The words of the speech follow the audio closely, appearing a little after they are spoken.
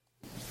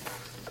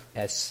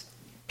As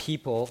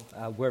people,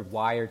 we're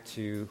wired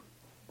to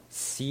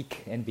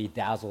seek and be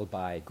dazzled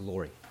by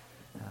glory.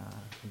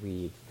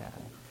 We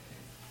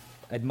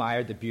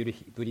admire the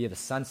beauty of the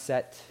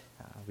sunset.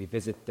 We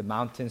visit the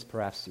mountains.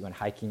 Perhaps we went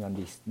hiking on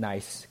these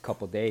nice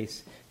couple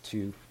days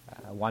to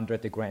wonder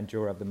at the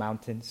grandeur of the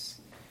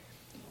mountains.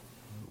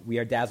 We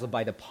are dazzled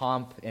by the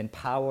pomp and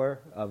power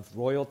of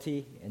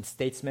royalty and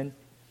statesmen,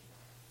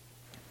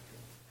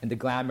 and the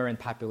glamour and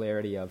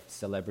popularity of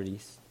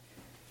celebrities.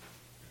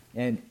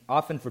 And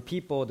often for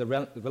people, the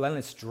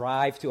relentless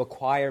drive to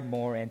acquire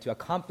more and to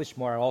accomplish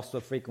more are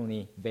also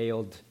frequently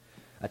veiled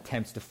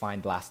attempts to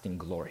find lasting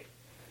glory.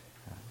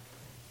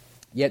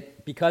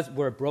 Yet, because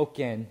we're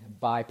broken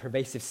by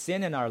pervasive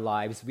sin in our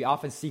lives, we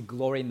often seek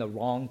glory in the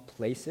wrong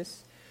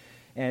places.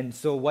 And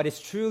so what is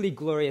truly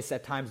glorious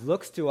at times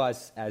looks to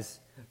us as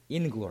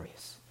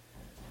inglorious.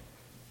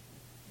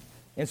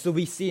 And so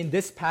we see in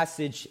this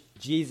passage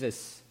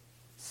Jesus'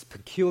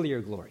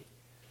 peculiar glory.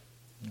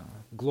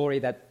 Glory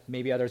that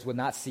maybe others would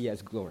not see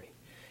as glory.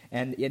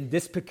 And in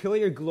this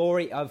peculiar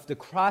glory of the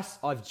cross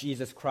of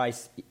Jesus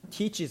Christ, it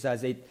teaches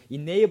us, it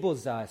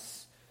enables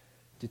us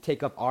to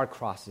take up our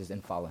crosses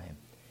and follow him.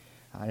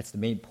 That's the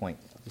main point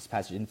of this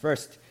passage. And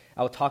first,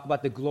 I will talk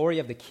about the glory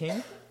of the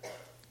King.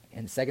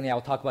 And secondly, I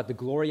will talk about the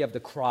glory of the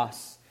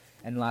cross.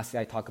 And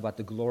lastly, I talk about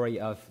the glory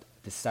of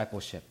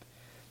discipleship.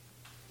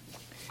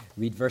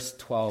 Read verse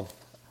 12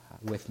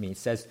 with me. It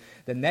says,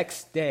 "The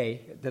next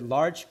day, the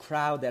large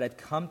crowd that had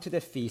come to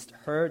the feast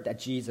heard that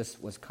Jesus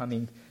was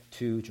coming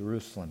to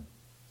Jerusalem."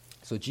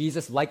 So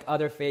Jesus, like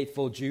other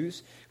faithful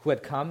Jews who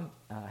had come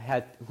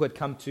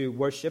to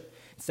worship,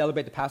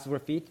 celebrate the Passover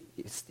feast,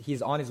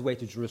 he's on his way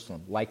to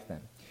Jerusalem, like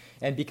them.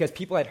 And because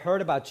people had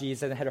heard about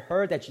Jesus and had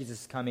heard that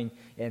Jesus is coming,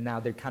 and now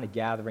they're kind of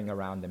gathering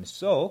around him.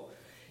 So,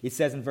 it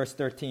says in verse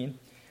 13,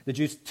 "The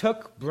Jews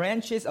took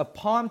branches of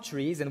palm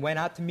trees and went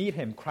out to meet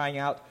him, crying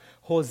out,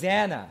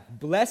 'Hosanna,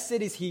 blessed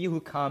is he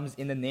who comes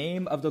in the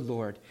name of the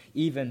Lord,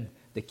 even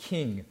the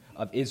King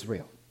of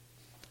Israel.'"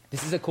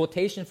 This is a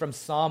quotation from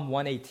Psalm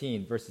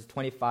 118, verses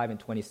 25 and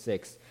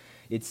 26.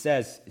 It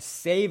says,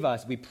 "Save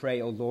us, we pray,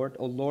 O Lord.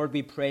 O Lord,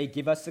 we pray,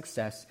 give us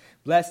success.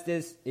 Blessed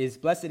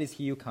is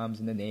he who comes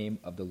in the name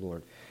of the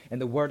Lord." And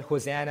the word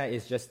Hosanna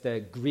is just the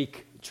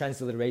Greek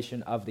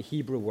transliteration of the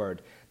Hebrew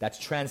word that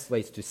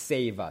translates to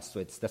save us.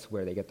 So that's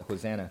where they get the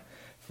Hosanna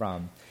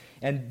from.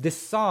 And this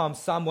psalm,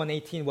 Psalm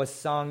 118, was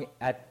sung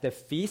at the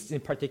feast,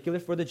 in particular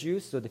for the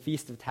Jews, so the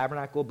Feast of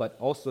Tabernacle, but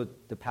also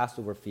the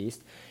Passover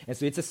feast. And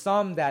so it's a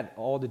psalm that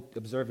all the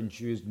observant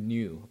Jews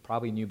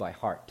probably knew by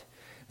heart.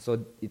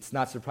 So it's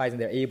not surprising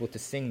they're able to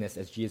sing this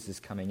as Jesus is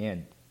coming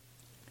in.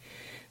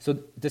 So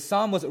the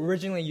psalm was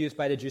originally used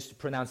by the Jews to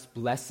pronounce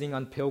blessing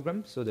on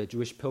pilgrims, so the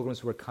Jewish pilgrims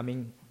who were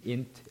coming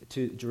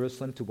into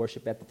Jerusalem to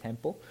worship at the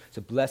temple.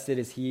 So blessed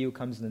is he who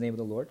comes in the name of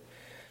the Lord.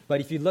 But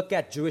if you look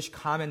at Jewish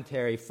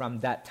commentary from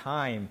that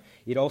time,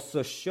 it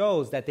also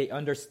shows that they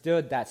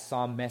understood that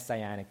psalm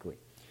messianically.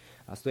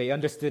 So they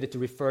understood it to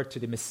refer to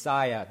the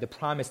Messiah, the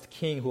promised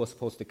king who was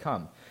supposed to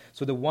come.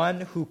 So the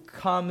one who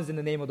comes in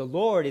the name of the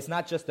Lord is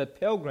not just a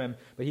pilgrim,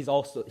 but he's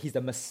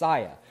the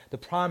Messiah, the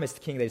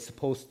promised king that is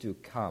supposed to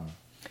come.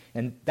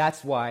 And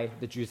that's why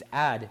the Jews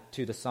add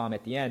to the psalm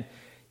at the end,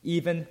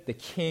 even the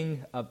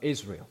King of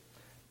Israel.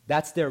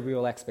 That's their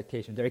real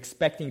expectation. They're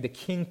expecting the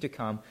king to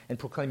come and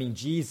proclaiming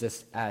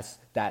Jesus as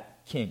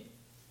that king.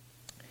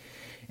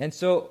 And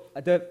so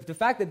the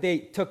fact that they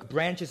took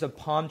branches of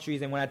palm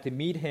trees and went out to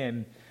meet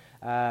him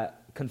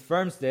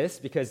confirms this,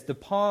 because the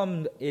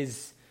palm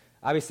is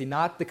obviously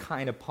not the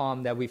kind of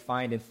palm that we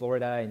find in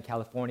Florida and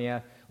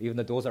California, even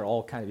though those are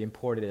all kind of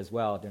imported as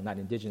well. They're not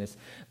indigenous.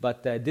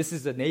 But this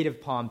is a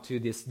native palm to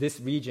this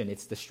region.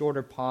 It's the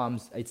shorter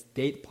palms. It's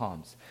date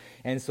palms.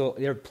 And so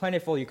they're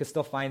plentiful. You can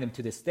still find them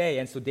to this day.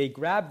 And so they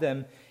grab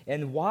them.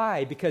 And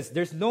why? Because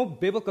there's no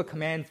biblical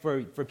command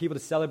for people to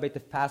celebrate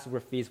the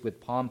Passover feast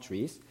with palm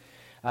trees.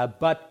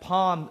 But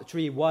palm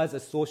tree was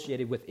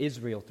associated with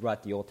Israel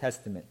throughout the Old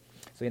Testament.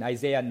 So in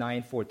Isaiah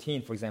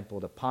 9:14, for example,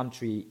 the palm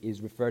tree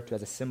is referred to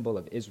as a symbol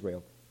of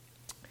Israel.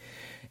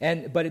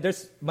 But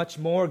there's much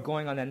more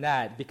going on than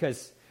that,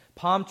 because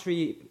palm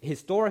tree,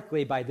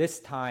 historically, by this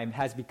time,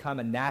 has become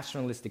a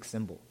nationalistic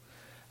symbol.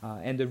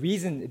 And the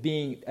reason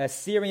being, a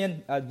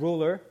Syrian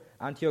ruler,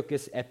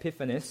 Antiochus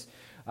Epiphanes,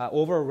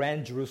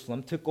 overran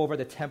Jerusalem, took over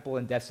the temple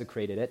and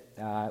desecrated it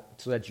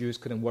so that Jews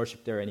couldn't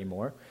worship there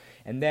anymore.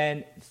 And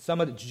then some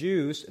of the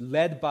Jews,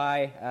 led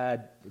by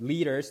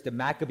leaders, the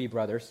Maccabee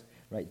brothers,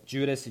 right,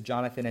 Judas,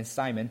 Jonathan, and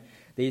Simon,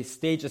 they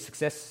staged a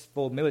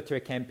successful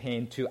military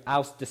campaign to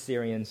oust the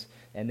Syrians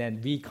and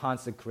then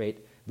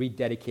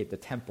rededicate the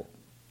temple.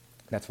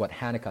 That's what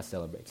Hanukkah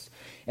celebrates.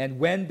 And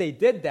when they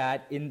did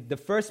that, in the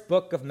first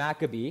book of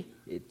Maccabee,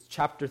 it's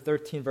chapter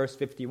 13, verse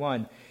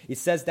 51, it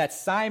says that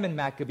Simon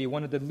Maccabee,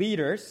 one of the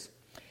leaders,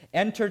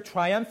 entered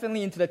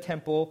triumphantly into the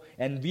temple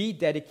and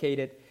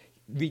rededicated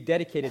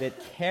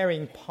it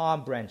carrying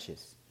palm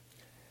branches.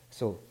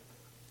 So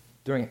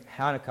during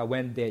Hanukkah,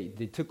 when they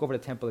took over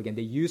the temple again,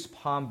 they used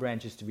palm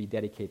branches to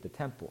rededicate the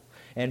temple.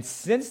 And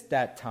since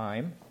that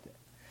time,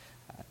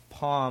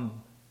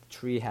 palm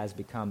tree has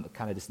become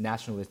kind of this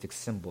nationalistic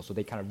symbol. So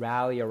they kind of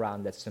rally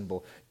around that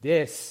symbol.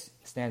 This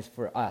stands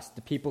for us,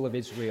 the people of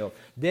Israel.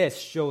 This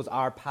shows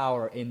our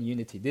power in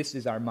unity. This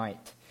is our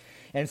might.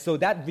 And so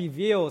that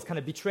reveals, kind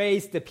of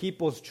betrays the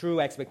people's true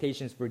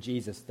expectations for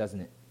Jesus,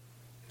 doesn't it?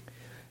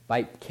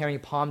 By carrying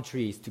palm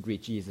trees to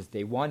greet Jesus,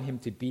 they want him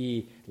to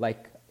be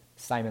like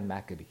Simon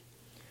Maccabee,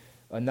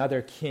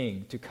 another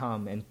king to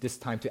come and this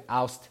time to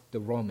oust the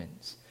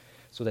Romans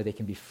so that they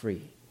can be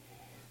free.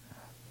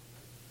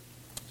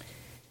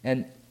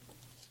 And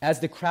as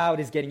the crowd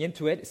is getting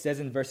into it, it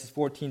says in verses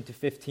 14 to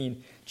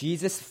 15,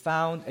 Jesus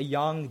found a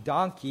young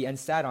donkey and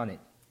sat on it,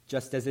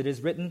 just as it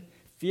is written,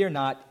 "Fear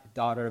not,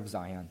 daughter of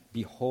Zion.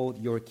 Behold,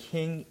 your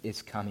king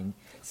is coming,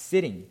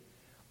 sitting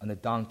on a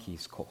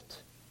donkey's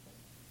colt."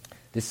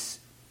 This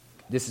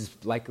is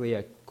likely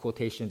a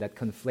quotation that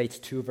conflates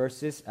two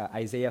verses,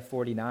 Isaiah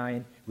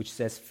 49, which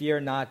says,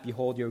 "Fear not,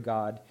 behold your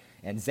God,"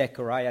 and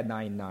Zechariah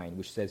 9:9,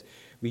 which says,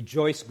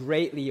 "Rejoice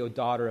greatly, O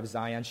daughter of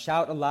Zion.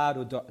 Shout aloud,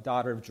 O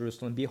daughter of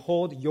Jerusalem.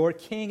 Behold, your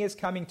king is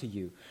coming to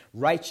you.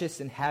 Righteous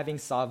and having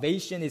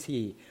salvation is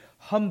he,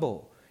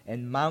 humble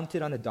and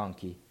mounted on a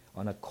donkey,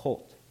 on a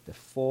colt, the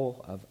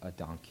foal of a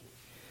donkey."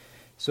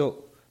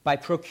 So, by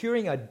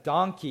procuring a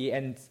donkey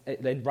and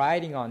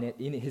riding on it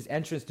in his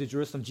entrance to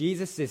Jerusalem,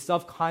 Jesus is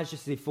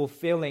self-consciously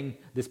fulfilling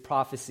this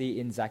prophecy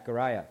in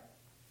Zechariah.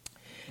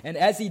 And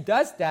as he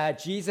does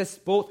that, Jesus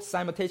both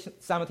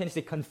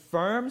simultaneously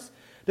confirms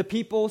the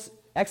people's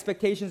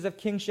expectations of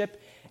kingship,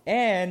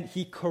 and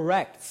he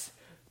corrects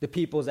the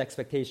people's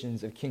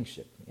expectations of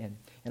kingship. And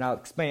I'll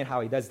explain how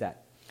he does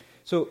that.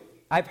 So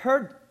I've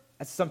heard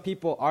some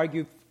people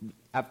argue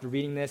after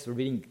reading this or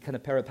reading kind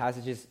of parallel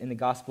passages in the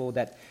gospel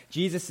that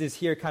Jesus is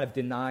here kind of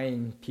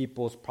denying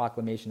people's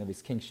proclamation of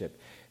his kingship.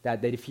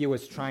 That if he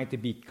was trying to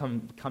be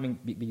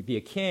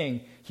a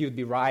king, he would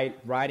be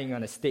riding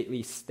on a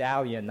stately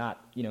stallion,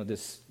 not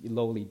this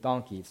lowly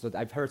donkey. So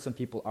I've heard some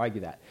people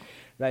argue that,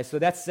 right? So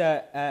that's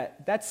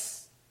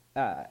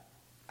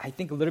I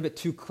think a little bit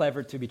too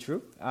clever to be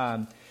true,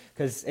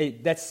 because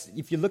that's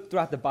if you look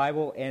throughout the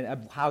Bible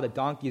and how the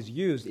donkey is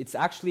used, it's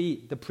actually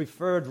the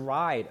preferred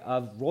ride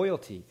of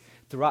royalty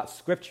throughout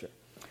Scripture.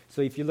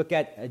 So if you look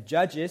at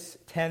Judges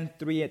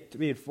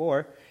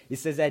 10:3-4, it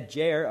says that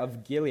Jair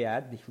of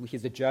Gilead,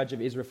 he's the judge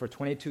of Israel for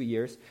 22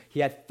 years, he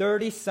had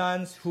 30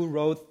 sons who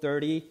rode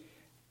 30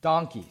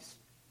 donkeys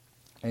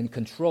and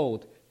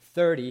controlled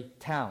 30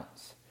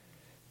 towns.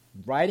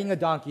 Riding a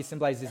donkey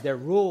symbolizes their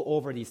rule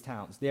over these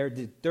towns. They're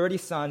the 30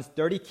 sons,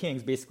 30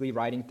 kings, basically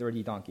riding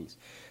 30 donkeys.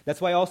 That's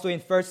why also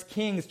in 1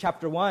 Kings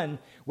chapter 1,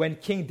 when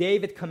King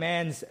David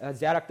commands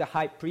Zadok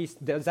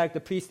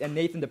the priest and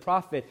Nathan the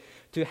prophet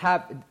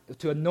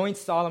to anoint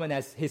Solomon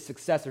as his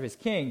successor, his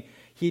king,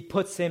 he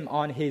puts him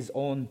on his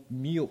own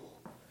mule.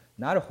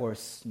 Not a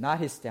horse, not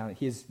his stallion,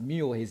 his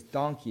mule, his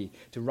donkey,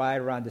 to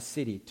ride around the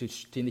city to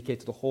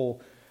indicate to the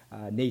whole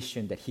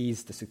nation that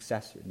he's the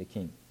successor and the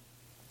king.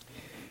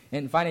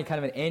 And finally, kind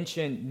of an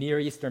ancient Near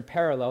Eastern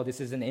parallel, this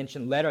is an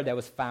ancient letter that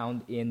was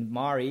found in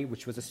Mari,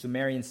 which was a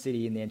Sumerian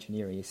city in the ancient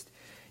Near East.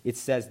 It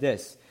says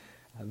this,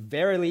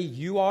 "Verily,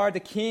 you are the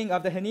king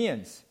of the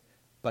Haneans,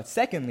 but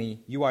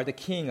secondly, you are the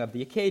king of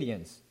the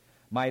Akkadians.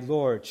 My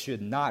Lord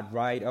should not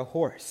ride a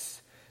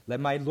horse. Let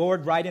my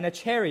Lord ride in a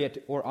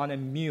chariot or on a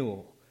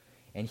mule,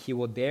 and he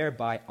will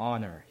thereby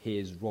honor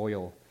his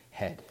royal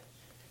head."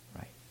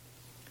 Right?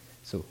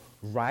 So,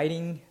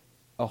 riding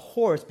a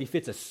horse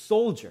befits a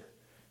soldier,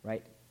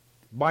 right?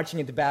 Marching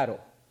into battle,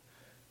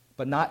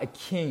 but not a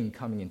king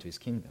coming into his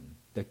kingdom.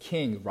 The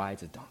king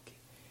rides a donkey,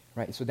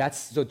 right? So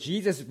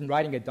Jesus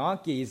riding a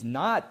donkey is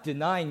not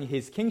denying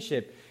his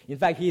kingship. In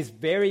fact, he is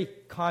very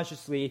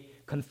consciously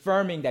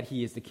confirming that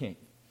he is the king.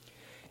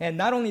 And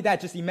not only that,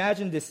 just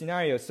imagine this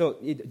scenario. So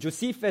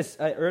Josephus,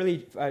 an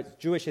early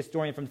Jewish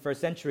historian from the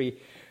first century,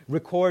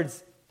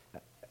 records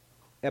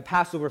a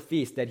Passover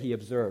feast that he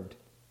observed.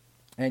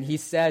 And he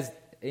says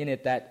in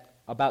it that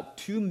about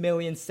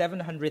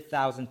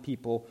 2,700,000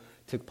 people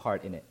took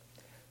part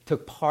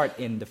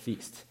in the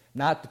feast.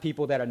 Not the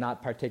people that are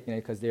not partaking in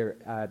it because they're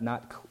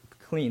not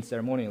clean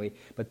ceremonially,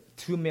 but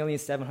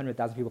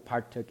 2,700,000 people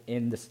partook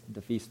in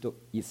the feast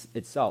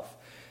itself.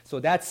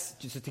 So that's,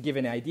 just to give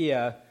an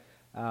idea,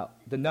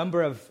 the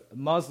number of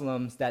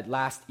Muslims that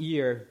last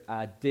year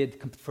did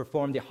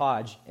perform the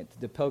Hajj,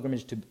 the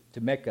pilgrimage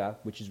to Mecca,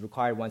 which is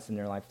required once in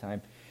their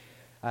lifetime.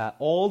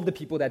 All the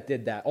people that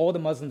did that, all the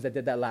Muslims that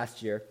did that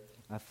last year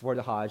for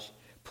the Hajj,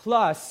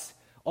 plus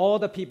all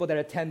the people that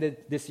attended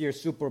this year's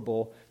Super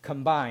Bowl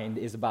combined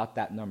is about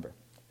that number.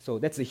 So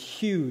that's a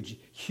huge,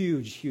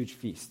 huge, huge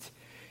feast.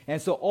 And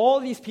so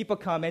all these people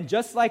come, and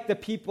just like the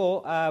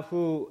people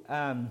who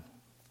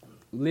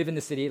live in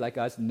the city like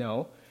us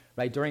know,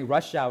 right, during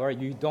rush hour,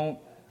 you don't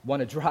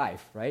want to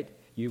drive, right?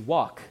 You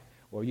walk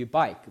or you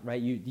bike,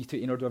 right?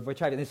 In order to avoid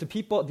traffic. And so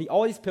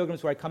all these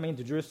pilgrims who are coming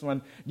into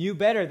Jerusalem knew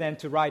better than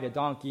to ride a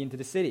donkey into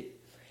the city.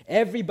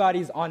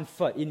 Everybody's on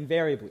foot,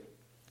 invariably.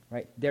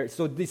 Right there,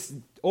 so this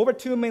over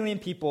 2 million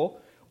people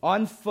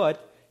on foot,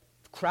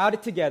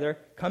 crowded together,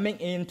 coming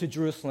into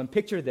Jerusalem.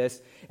 Picture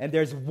this, and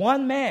there's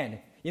one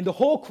man in the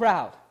whole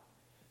crowd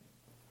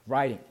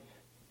riding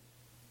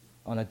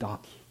on a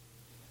donkey.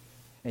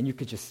 And you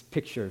could just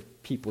picture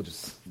people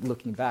just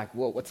looking back,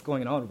 whoa, what's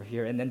going on over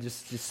here? And then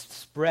just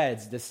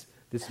spreads this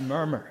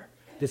murmur,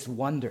 this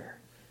wonder.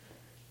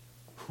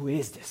 Who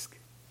is this?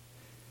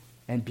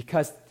 And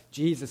because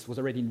Jesus was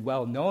already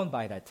well known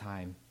by that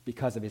time,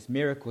 because of his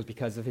miracles,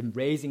 because of him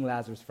raising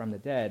Lazarus from the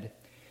dead,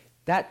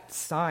 that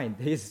sign,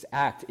 his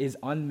act, is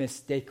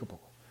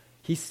unmistakable.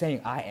 He's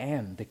saying, I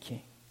am the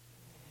king.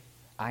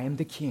 I am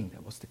the king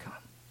that was to come.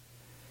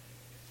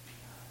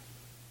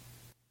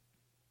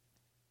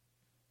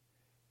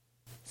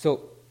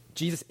 So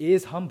Jesus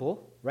is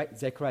humble, right?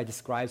 Zechariah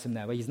describes him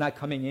that way. He's not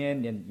coming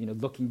in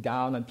and looking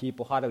down on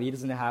people. He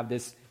doesn't have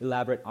this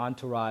elaborate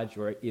entourage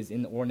or is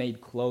in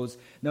ornate clothes.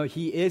 No,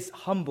 he is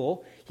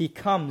humble. He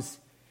comes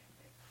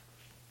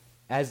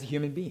as a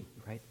human being,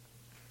 right?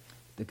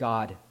 The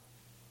God,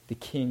 the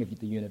King of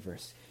the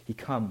universe. He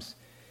comes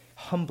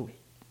humbly.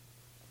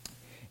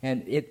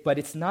 But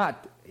it's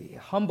not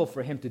humble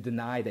for him to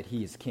deny that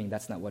he is king.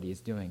 That's not what he is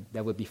doing.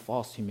 That would be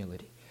false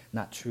humility,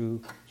 not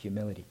true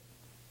humility.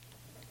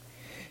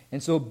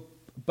 And so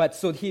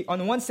he,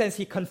 on one sense,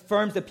 he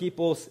confirms the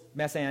people's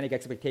messianic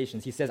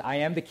expectations. He says, I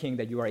am the king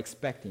that you are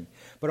expecting.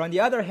 But on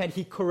the other hand,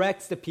 he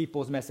corrects the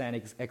people's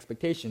messianic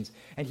expectations.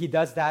 And he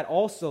does that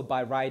also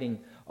by riding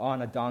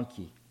on a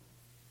donkey.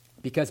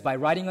 Because by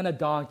riding on a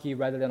donkey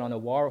rather than on a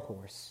war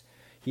horse,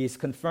 he is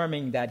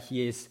confirming that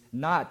he has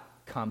not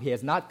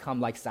come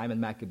like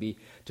Simon Maccabee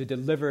to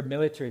deliver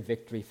military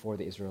victory for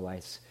the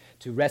Israelites,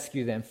 to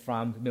rescue them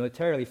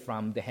militarily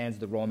from the hands of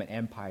the Roman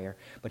Empire.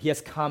 But he has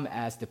come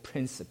as the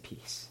Prince of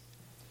Peace.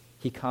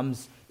 He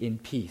comes in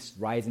peace,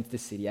 rides into the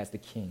city as the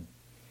king.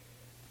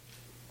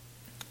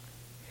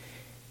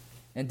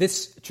 And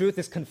this truth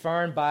is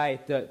confirmed by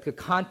the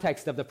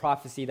context of the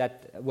prophecy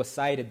that was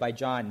cited by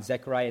John,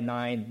 Zechariah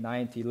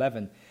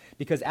 9:9-11.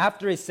 Because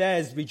after it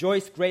says,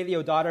 Rejoice greatly,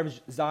 O daughter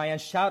of Zion,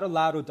 shout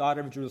aloud, O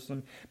daughter of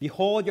Jerusalem.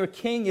 Behold, your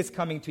king is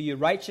coming to you,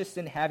 righteous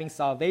and having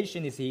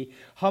salvation is he,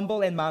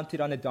 humble and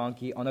mounted on a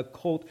donkey, on a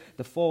colt,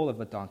 the foal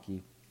of a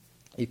donkey.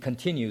 It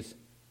continues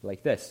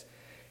like this.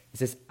 It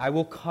says, I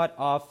will cut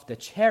off the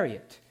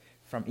chariot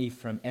from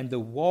Ephraim and the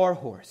war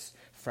horse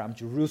from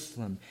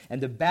Jerusalem, and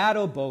the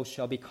battle bow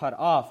shall be cut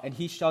off, and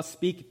he shall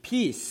speak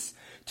peace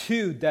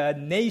to the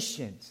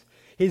nations.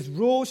 His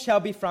rule shall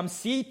be from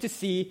sea to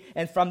sea,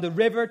 and from the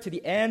river to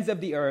the ends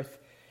of the earth.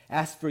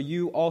 As for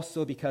you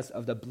also, because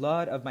of the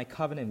blood of my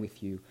covenant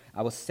with you,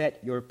 I will set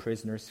your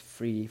prisoners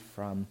free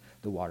from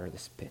the water of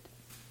this pit.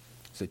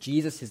 So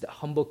Jesus is the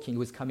humble king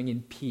who is coming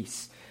in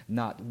peace,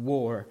 not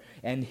war.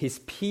 And his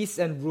peace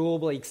and rule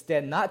will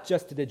extend not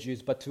just to the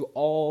Jews, but to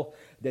all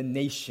the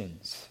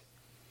nations.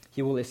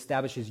 He will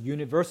establish his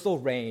universal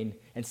reign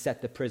and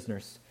set the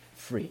prisoners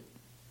free.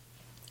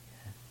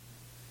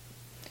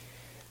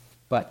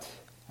 But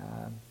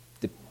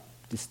the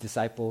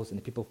disciples and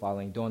the people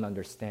following don't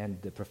understand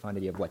the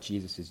profundity of what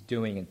Jesus is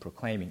doing and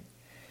proclaiming.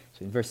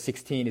 So in verse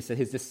 16, it says,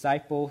 his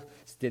disciples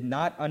did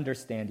not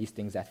understand these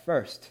things at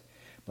first.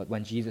 But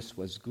when Jesus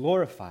was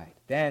glorified,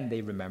 then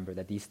they remembered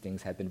that these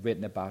things had been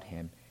written about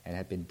him and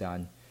had been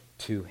done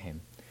to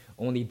him.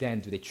 Only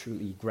then do they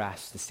truly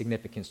grasp the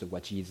significance of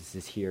what Jesus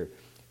is here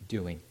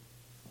doing.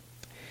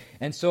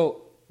 And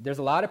so there's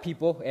a lot of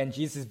people, and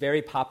Jesus is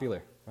very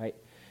popular, right?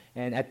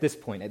 And at this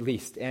point, at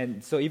least.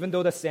 And so even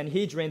though the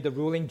Sanhedrin, the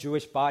ruling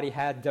Jewish body,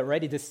 had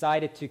already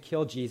decided to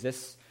kill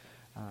Jesus,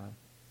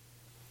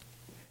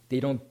 they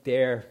don't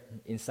dare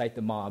incite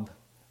the mob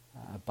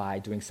by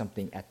doing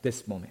something at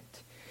this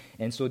moment.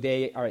 And so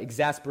they are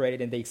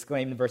exasperated, and they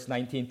exclaim in verse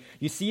 19,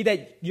 you see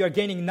that you are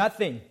gaining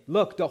nothing.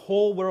 Look, the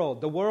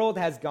world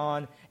has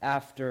gone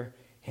after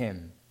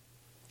him.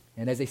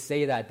 And as they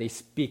say that, they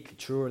speak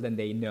truer than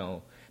they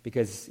know,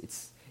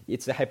 because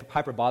it's a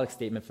hyperbolic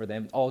statement for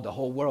them. Oh, the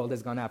whole world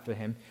has gone after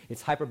him.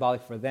 It's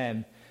hyperbolic for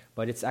them,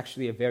 but it's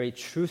actually a very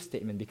true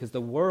statement, because the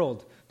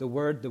word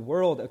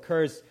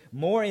occurs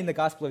more in the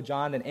Gospel of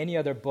John than any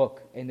other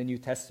book in the New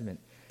Testament.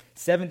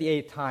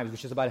 78 times,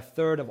 which is about a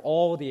third of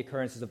all the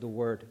occurrences of the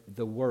word,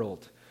 the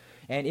world.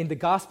 And in the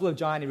Gospel of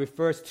John, it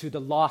refers to the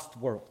lost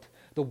world,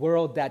 the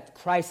world that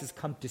Christ has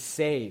come to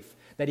save,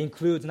 that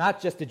includes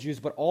not just the Jews,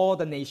 but all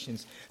the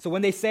nations. So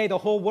when they say the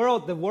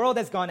world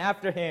has gone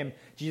after him,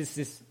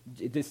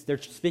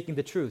 they're speaking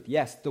the truth.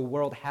 Yes, the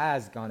world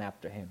has gone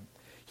after him.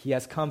 He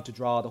has come to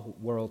draw the whole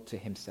world to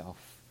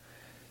himself.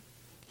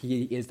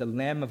 He is the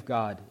Lamb of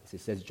God, as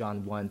it says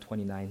John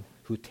 1:29,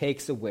 who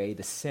takes away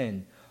the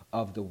sin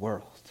of the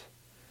world.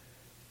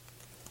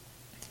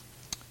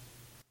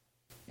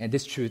 And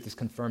this truth is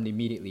confirmed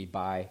immediately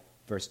by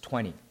verse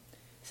 20. It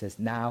says,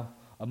 now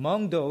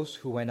among those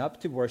who went up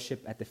to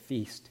worship at the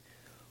feast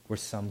were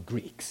some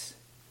Greeks.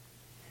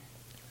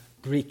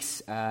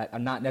 Greeks are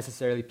not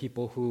necessarily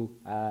people who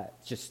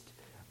just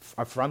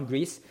are from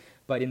Greece,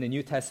 but in the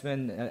New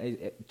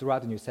Testament,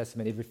 throughout the New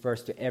Testament, it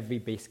refers to every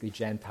basically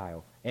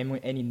Gentile.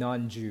 Any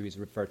non-Jew is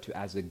referred to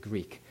as a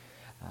Greek.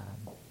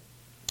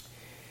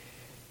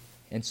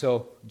 And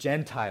so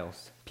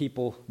Gentiles,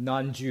 people,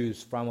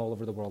 non-Jews from all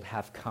over the world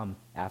have come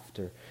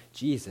after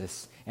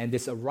Jesus. And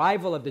this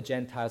arrival of the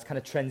Gentiles kind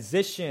of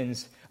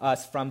transitions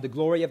us from the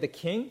glory of the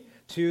king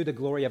to the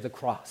glory of the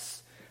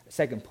cross.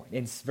 Second point,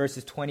 in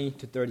verses 20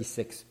 to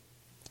 36.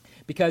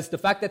 Because the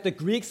fact that the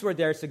Greeks were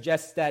there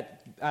suggests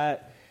that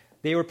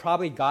they were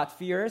probably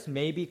God-fearers,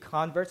 maybe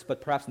converts,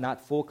 but perhaps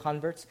not full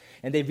converts.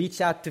 And they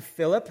reached out to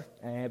Philip.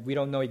 We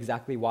don't know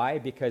exactly why,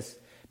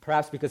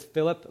 perhaps because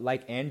Philip,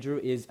 like Andrew,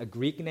 is a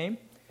Greek name.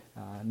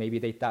 Maybe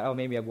they thought,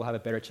 maybe we'll have a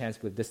better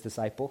chance with this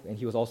disciple. And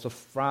he was also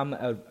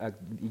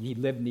he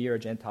lived near a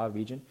Gentile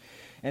region.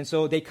 And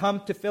so they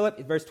come to Philip,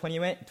 verse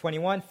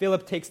 21.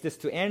 Philip takes this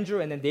to Andrew,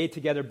 and then they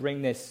together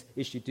bring this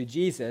issue to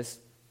Jesus.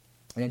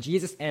 And then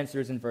Jesus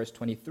answers in verse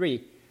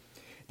 23,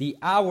 "The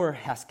hour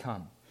has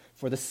come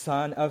for the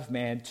Son of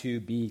Man to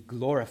be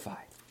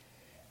glorified."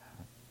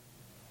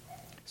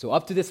 So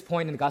up to this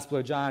point in the Gospel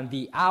of John,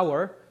 the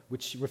hour,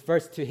 which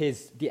refers to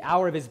the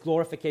hour of his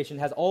glorification,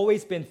 has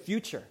always been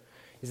future.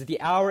 Is that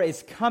the hour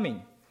is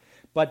coming.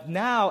 But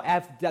now,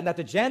 that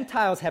the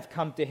Gentiles have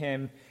come to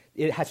him,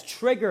 it has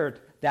triggered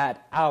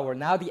that hour.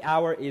 Now the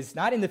hour is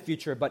not in the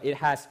future, but it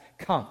has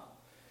come.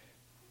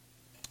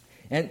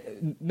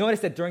 And notice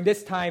that during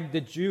this time, the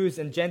Jews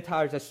and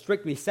Gentiles are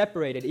strictly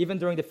separated. Even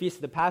during the Feast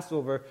of the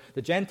Passover,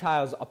 the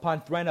Gentiles,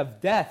 upon threat of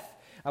death,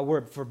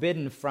 were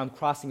forbidden from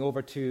crossing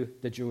over to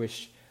the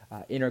Jewish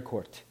inner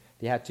court.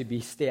 They had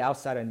to stay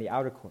outside in the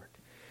outer court.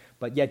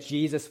 But yet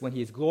Jesus, when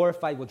he is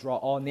glorified, will draw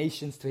all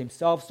nations to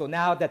himself. So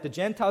now that the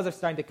Gentiles are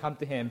starting to come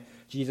to him,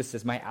 Jesus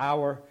says, "My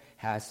hour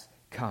has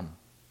come."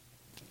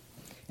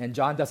 And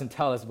John doesn't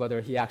tell us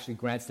whether he actually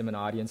grants them an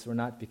audience or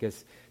not,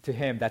 because to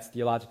him that's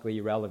theologically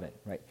irrelevant,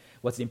 right?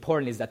 What's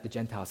important is that the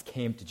Gentiles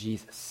came to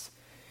Jesus.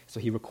 So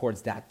he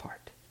records that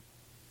part.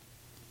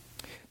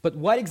 But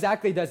what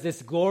exactly does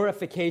this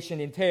glorification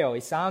entail?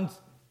 It sounds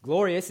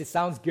glorious, it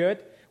sounds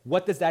good.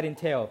 What does that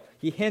entail?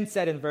 He hints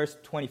at in verse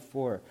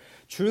 24.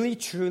 "Truly,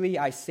 truly,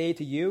 I say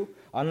to you,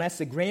 unless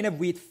a grain of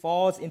wheat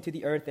falls into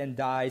the earth and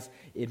dies,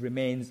 it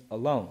remains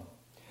alone.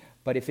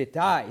 But if it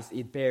dies,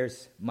 it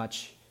bears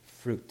much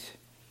fruit."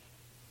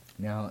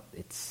 Now,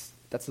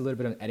 that's a little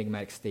bit of an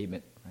enigmatic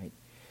statement, right?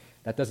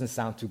 That doesn't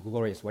sound too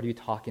glorious. What are you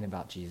talking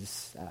about,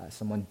 Jesus?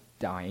 Someone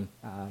dying,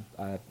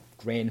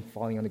 grain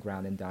falling on the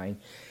ground and dying.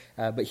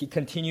 But he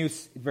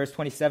continues, verse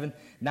 27,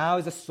 "Now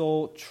is the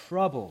soul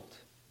troubled.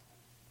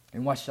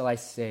 And what shall I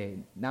say?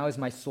 Now is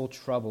my soul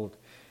troubled.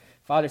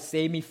 Father,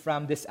 save me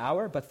from this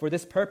hour, but for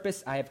this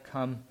purpose I have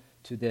come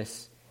to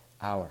this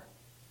hour."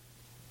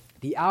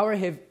 The hour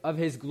of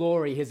his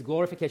glory, his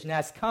glorification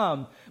has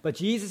come, but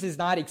Jesus is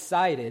not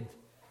excited.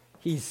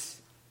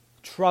 He's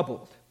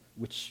troubled,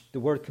 which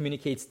the word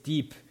communicates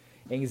deep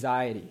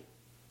anxiety,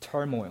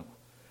 turmoil.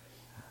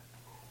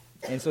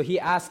 And so he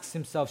asks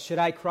himself, should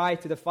I cry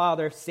to the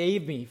Father,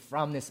 "Save me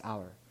from this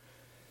hour"?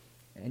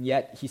 And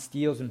yet he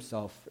steels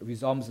himself,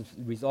 resolves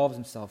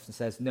himself and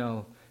says,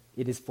 "No,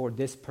 it is for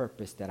this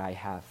purpose that I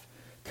have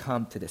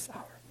come to this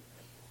hour."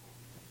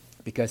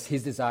 Because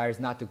his desire is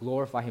not to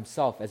glorify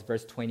himself, as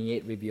verse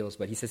 28 reveals,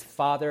 but he says,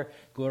 "Father,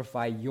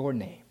 glorify your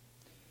name."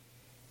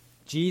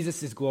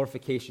 Jesus'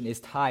 glorification is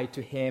tied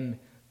to him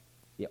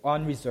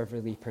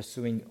unreservedly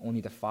pursuing only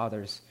the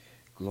Father's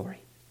glory.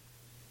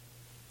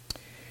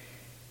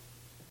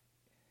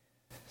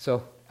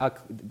 So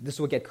this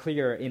will get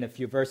clearer in a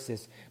few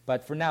verses,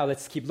 but for now,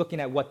 let's keep looking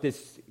at what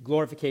this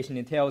glorification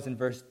entails in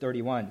verse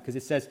 31, because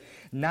it says,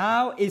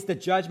 "Now is the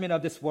judgment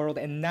of this world,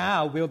 and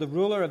now will the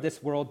ruler of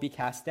this world be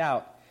cast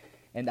out.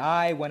 And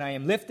I, when I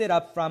am lifted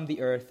up from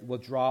the earth, will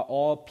draw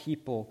all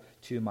people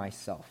to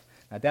myself."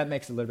 Now that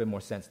makes a little bit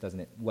more sense, doesn't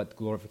it, what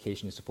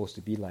glorification is supposed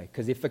to be like?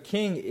 Because if a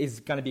king is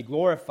going to be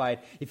glorified,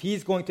 if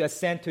he's going to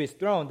ascend to his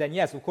throne, then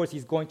yes, of course,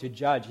 he's going to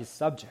judge his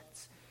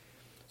subjects.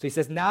 So he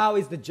says, now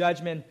is the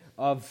judgment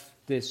of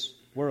this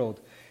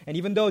world. And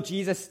even though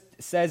Jesus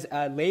says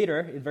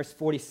later in verse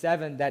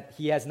 47 that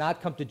he has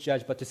not come to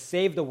judge but to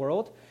save the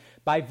world,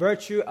 by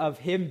virtue of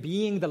him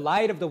being the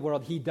light of the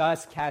world, he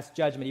does cast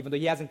judgment, even though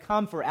he hasn't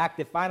come for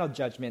active final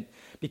judgment.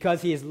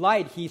 Because he is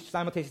light, he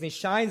simultaneously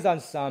shines on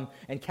some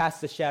and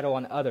casts a shadow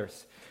on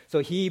others.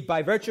 So he,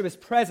 by virtue of his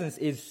presence,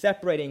 is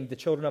separating the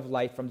children of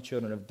light from the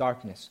children of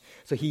darkness.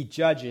 So he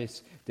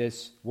judges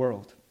this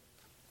world.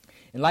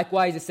 And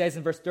likewise, it says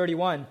in verse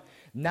 31,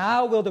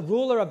 "Now will the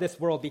ruler of this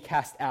world be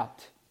cast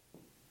out."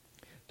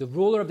 The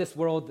ruler of this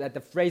world, that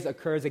the phrase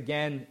occurs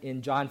again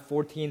in John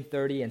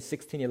 14:30 and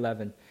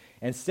 16:11.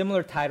 And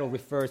similar title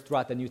refers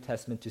throughout the New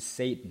Testament to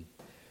Satan.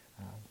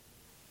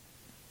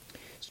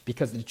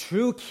 Because the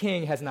true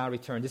king has now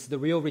returned. This is the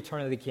real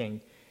return of the king.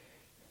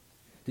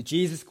 The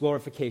Jesus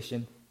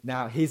glorification.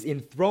 Now his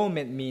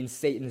enthronement means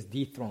Satan's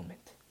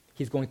dethronement.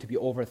 He's going to be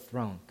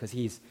overthrown because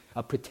he's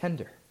a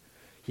pretender.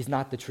 He's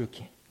not the true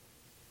king.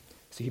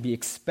 So he'll be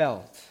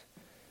expelled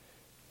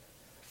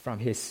from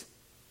his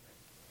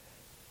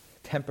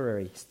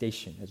temporary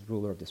station as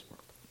ruler of this world.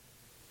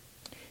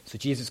 So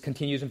Jesus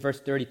continues in verse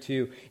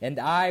 32, "And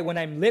I, when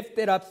I'm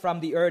lifted up from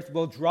the earth,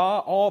 will draw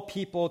all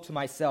people to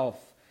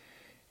myself."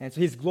 And so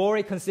his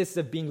glory consists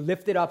of being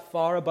lifted up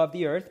far above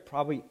the earth,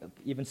 probably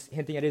even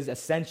hinting at his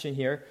ascension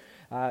here.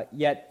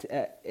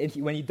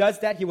 When he does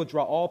that, he will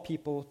draw all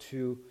people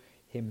to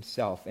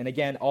himself. And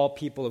again, all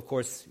people, of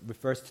course,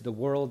 refers to the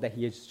world that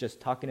he is just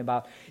talking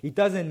about. It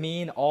doesn't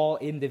mean all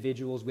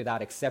individuals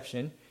without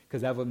exception,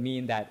 because that would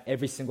mean that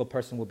every single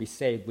person will be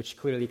saved, which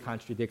clearly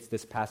contradicts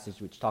this passage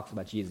which talks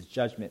about Jesus'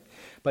 judgment.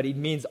 But it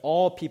means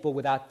all people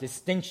without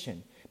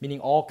distinction, meaning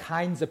all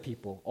kinds of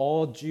people,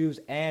 all Jews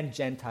and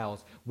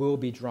Gentiles will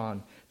be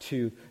drawn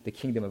to the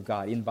kingdom of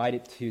God,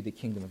 invited to the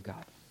kingdom of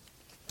God.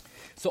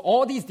 So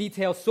all these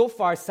details so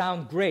far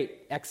sound great,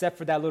 except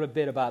for that little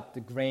bit about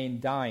the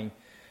grain dying.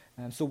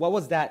 So what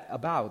was that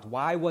about?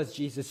 Why was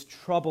Jesus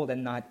troubled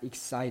and not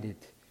excited?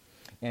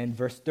 And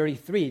verse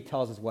 33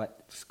 tells us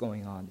what's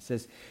going on. It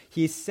says,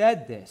 he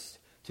said this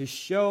to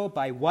show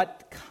by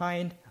what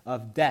kind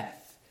of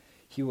death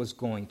he was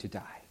going to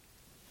die.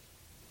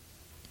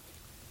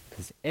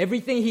 Because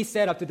everything he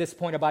said up to this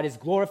point about his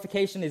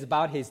glorification is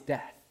about his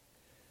death.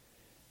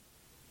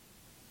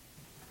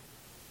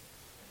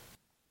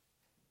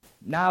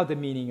 Now the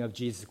meaning of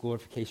Jesus'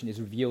 glorification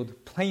is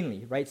revealed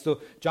plainly, right?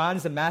 So John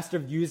is a master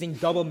of using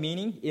double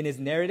meaning in his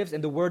narratives,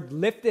 and the word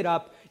lifted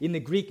up in the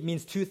Greek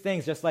means two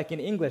things, just like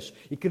in English.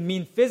 It could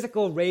mean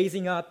physical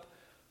raising up,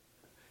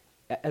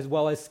 as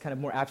well as kind of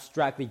more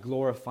abstractly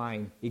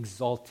glorifying,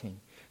 exalting.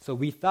 So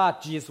we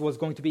thought Jesus was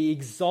going to be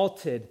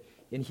exalted,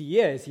 and he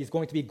is. He's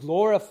going to be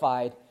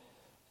glorified,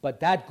 but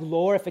that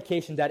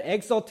glorification, that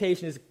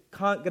exaltation is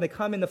going to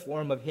come in the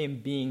form of him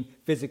being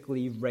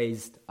physically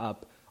raised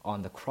up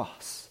on the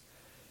cross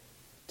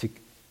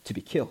to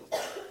be killed.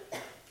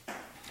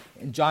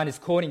 And John is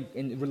quoting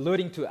and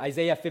alluding to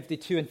Isaiah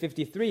 52 and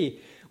 53,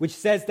 which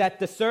says that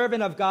the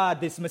servant of God,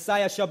 this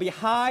Messiah, shall be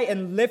high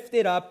and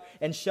lifted up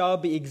and shall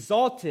be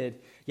exalted.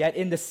 Yet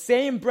in the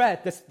same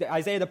breath,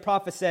 Isaiah the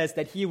prophet says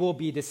that he will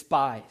be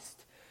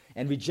despised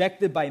and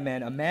rejected by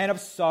men, a man of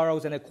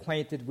sorrows and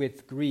acquainted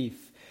with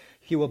grief.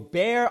 He will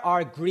bear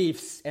our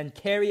griefs and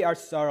carry our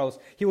sorrows.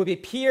 He will be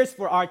pierced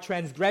for our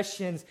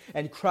transgressions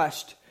and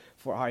crushed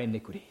for our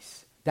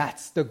iniquities.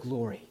 That's the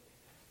glory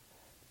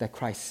that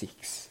Christ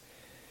seeks.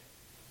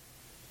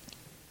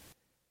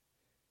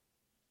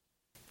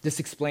 This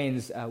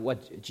explains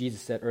what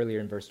Jesus said earlier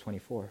in verse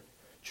 24.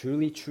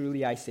 Truly,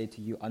 truly, I say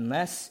to you,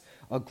 unless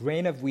a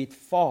grain of wheat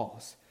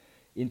falls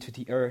into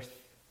the earth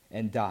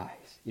and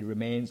dies, it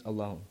remains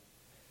alone.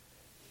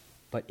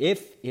 But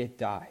if it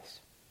dies,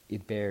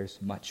 it bears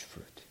much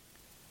fruit.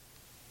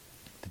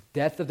 The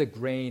death of the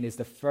grain is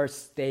the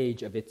first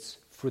stage of its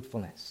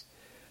fruitfulness.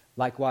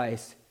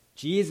 Likewise,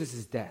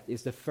 Jesus' death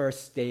is the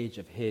first stage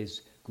of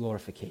his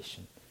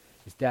glorification.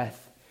 His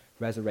death,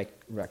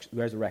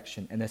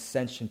 resurrection, and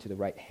ascension to the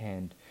right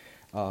hand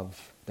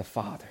of the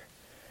Father.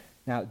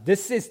 Now,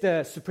 this is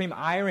the supreme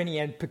irony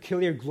and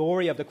peculiar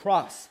glory of the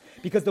cross,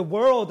 because the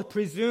world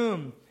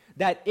presumed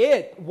that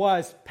it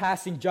was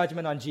passing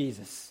judgment on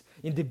Jesus,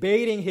 in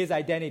debating his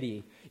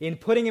identity, in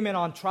putting him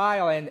on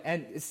trial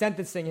and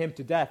sentencing him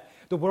to death.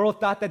 The world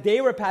thought that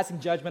they were passing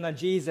judgment on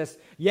Jesus,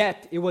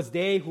 yet it was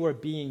they who were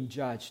being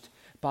judged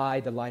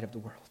by the light of the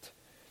world.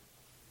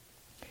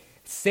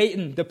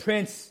 Satan, the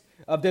prince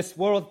of this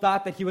world,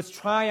 thought that he was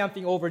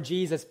triumphing over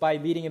Jesus by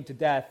leading him to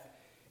death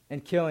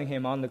and killing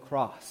him on the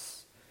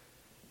cross.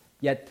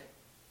 Yet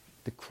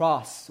the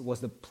cross was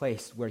the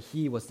place where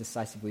he was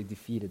decisively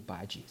defeated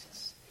by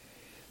Jesus.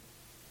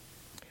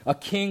 A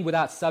king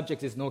without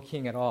subjects is no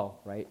king at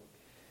all, right?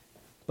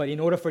 But in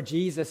order for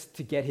Jesus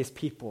to get his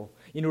people,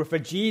 in order for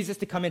Jesus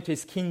to come into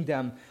his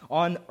kingdom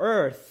on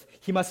earth,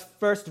 he must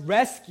first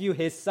rescue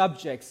his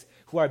subjects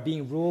who are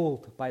being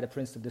ruled by the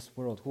prince of this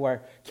world, who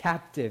are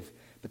captive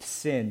with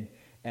sin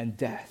and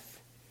death.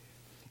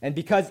 And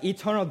because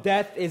eternal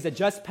death is a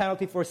just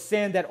penalty for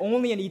sin that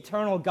only an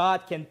eternal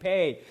God can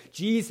pay,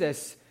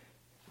 Jesus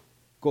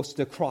goes to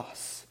the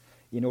cross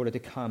in order to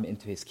come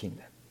into his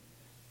kingdom.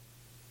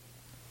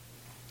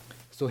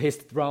 So his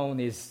throne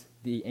is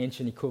the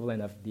ancient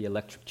equivalent of the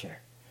electric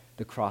chair,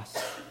 the cross.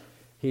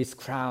 His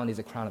crown is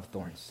a crown of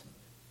thorns.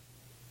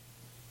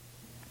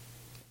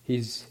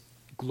 His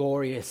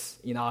glorious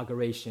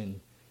inauguration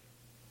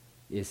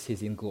is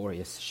his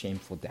inglorious,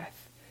 shameful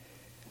death.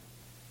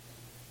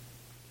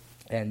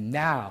 And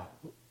now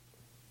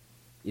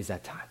is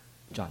that time,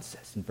 John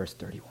says in verse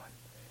 31.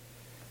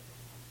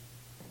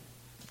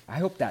 I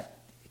hope that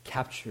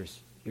captures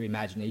your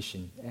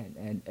imagination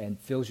and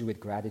fills you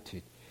with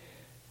gratitude,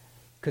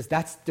 because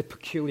that's the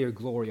peculiar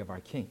glory of our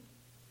King.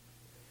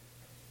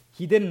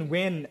 He didn't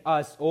win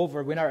our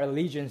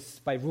allegiance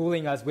by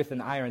ruling us with an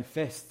iron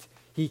fist.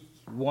 He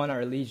won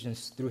our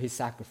allegiance through his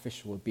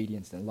sacrificial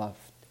obedience and love.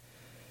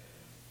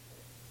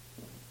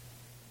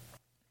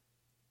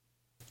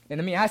 And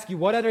let me ask you,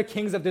 what other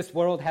kings of this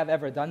world have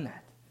ever done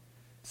that?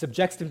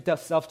 Subjects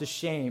himself to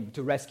shame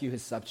to rescue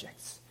his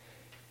subjects.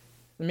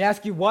 Let me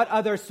ask you, what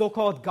other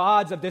so-called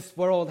gods of this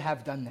world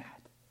have done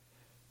that?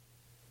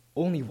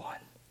 Only one.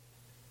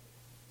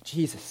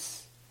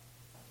 Jesus.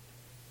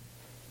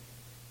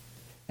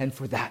 And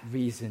for that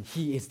reason,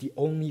 he is the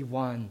only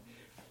one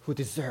who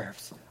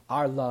deserves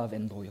our love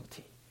and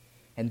loyalty.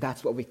 And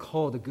that's what we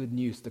call the good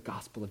news, the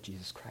gospel of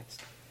Jesus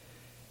Christ.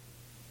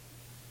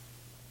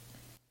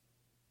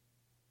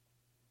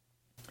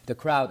 The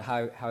crowd,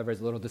 however,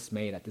 is a little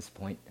dismayed at this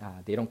point.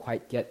 They don't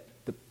quite get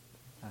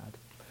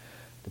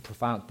the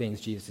profound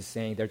things Jesus is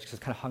saying. They're just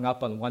kind of hung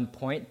up on one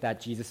point,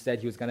 that Jesus said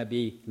he was going to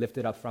be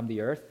lifted up from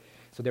the earth.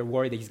 So they're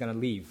worried that he's going to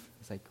leave.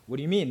 It's like, what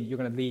do you mean you're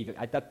going to leave?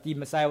 I thought the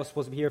Messiah was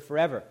supposed to be here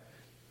forever.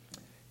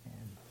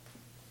 And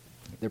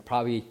they're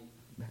probably,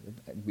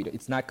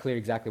 it's not clear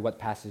exactly what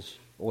passage,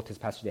 Old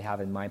Testament passage they have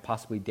in mind,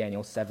 possibly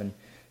Daniel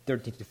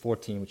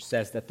 7:13-14, which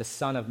says that the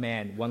Son of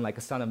Man, one like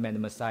a Son of Man, the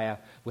Messiah,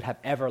 would have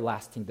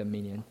everlasting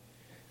dominion.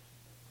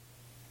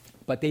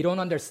 But they don't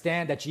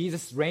understand that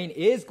Jesus' reign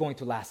is going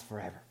to last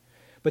forever.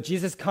 But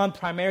Jesus comes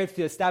primarily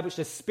to establish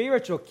a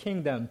spiritual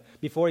kingdom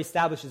before he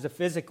establishes a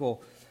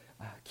physical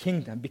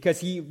kingdom, because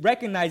he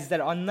recognizes that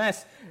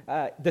unless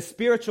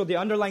the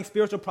underlying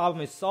spiritual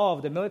problem is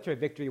solved, the military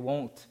victory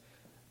won't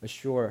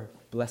assure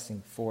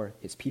blessing for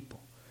his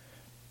people.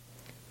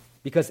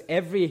 Because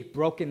every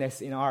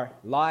brokenness in our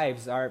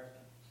lives, our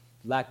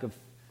lack of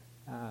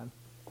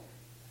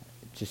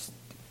just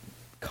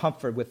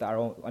comfort with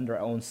under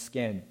our own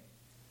skin,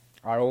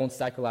 our own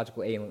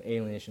psychological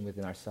alienation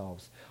within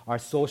ourselves, our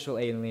social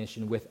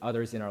alienation with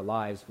others in our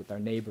lives, with our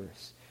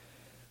neighbors,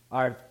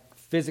 our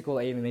physical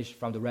alienation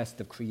from the rest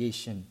of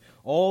creation,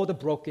 all the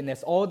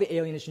brokenness, all the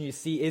alienation you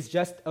see is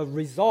just a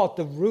result,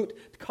 the root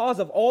cause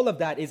of all of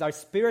that is our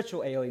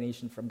spiritual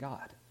alienation from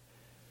God.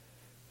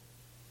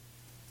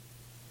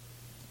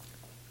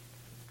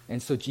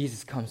 And so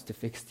Jesus comes to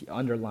fix the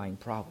underlying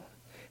problem.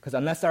 Because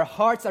unless our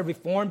hearts are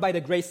reformed by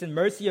the grace and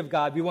mercy of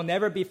God, we will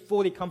never be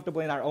fully comfortable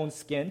in our own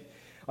skin.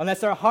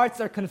 Unless our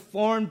hearts are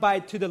conformed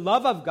to the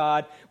love of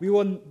God, we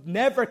will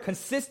never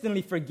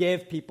consistently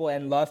forgive people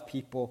and love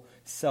people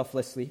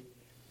selflessly.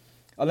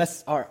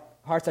 Unless our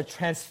hearts are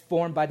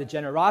transformed by the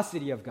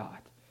generosity of God,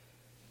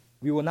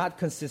 we will not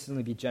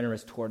consistently be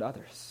generous toward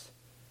others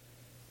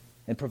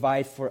and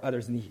provide for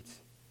others' needs.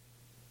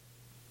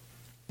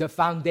 The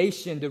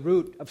foundation, the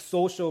root of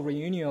social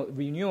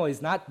renewal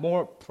is not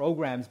more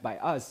programs by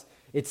us.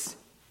 It's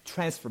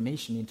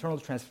transformation, internal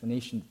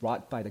transformation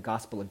brought by the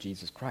gospel of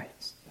Jesus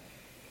Christ.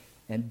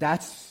 And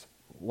that's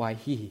why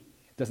he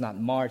does not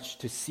march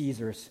to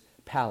Caesar's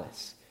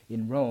palace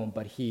in Rome,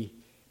 but he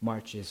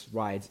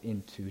rides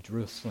into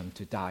Jerusalem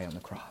to die on the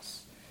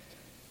cross.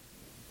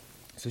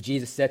 So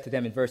Jesus said to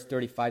them in verse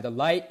 35, "The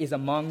light is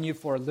among you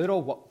for a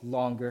little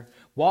longer.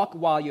 Walk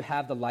while you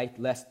have the light,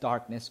 lest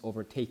darkness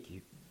overtake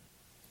you.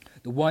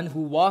 The one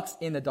who walks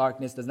in the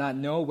darkness does not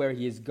know where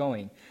he is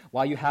going.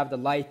 While you have the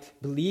light,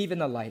 believe in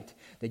the light,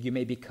 that you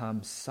may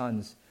become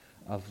sons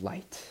of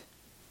light."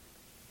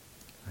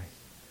 Right.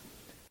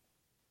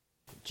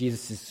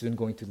 Jesus is soon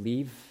going to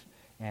leave,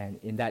 and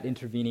in that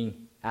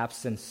intervening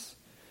absence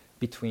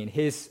between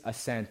his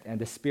ascent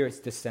and the Spirit's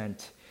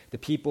descent, the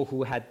people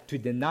who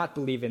did not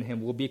believe in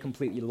him will be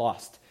completely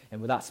lost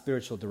and without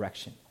spiritual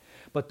direction.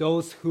 But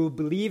those who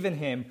believe in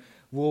him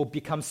will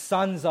become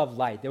sons of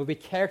light. They will be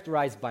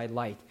characterized by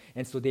light,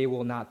 and so they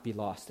will not be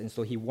lost. And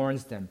so he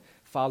warns them,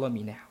 "Follow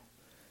me now."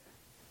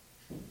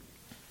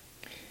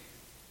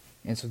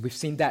 And so we've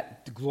seen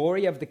that the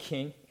glory of the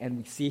King, and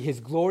we see his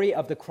glory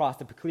of the cross,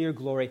 the peculiar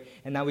glory,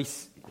 and now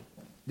this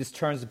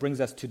brings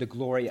us to the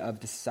glory of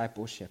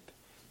discipleship.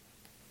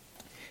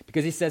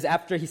 Because he says,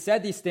 after he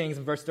said these things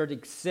in verse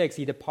 36,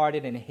 he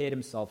departed and hid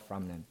himself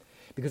from them.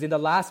 Because in the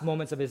last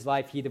moments of his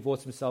life, he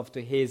devotes himself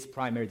to his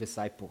primary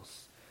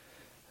disciples,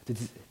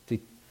 to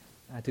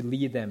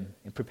lead them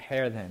and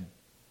prepare them.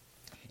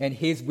 And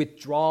his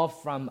withdrawal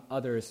from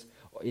others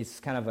is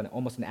kind of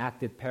almost an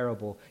acted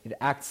parable. It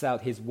acts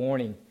out his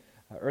warning,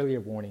 earlier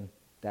warning,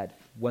 that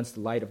once the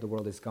light of the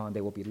world is gone,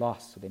 they will be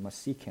lost, so they must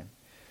seek him.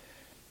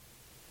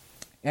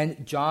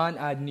 And John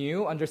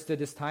understood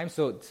this time,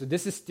 so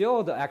this is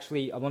still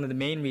actually one of the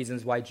main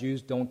reasons why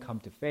Jews don't come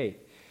to faith.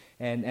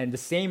 And the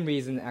same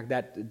reason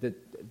that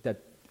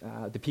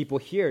the people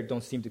here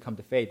don't seem to come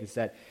to faith is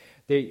that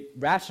they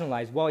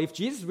rationalize, well, if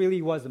Jesus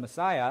really was the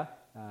Messiah,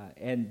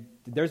 and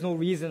there's no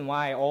reason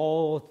why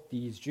all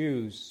these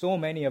Jews, so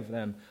many of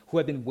them who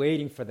have been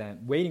waiting for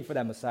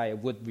that Messiah,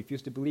 would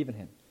refuse to believe in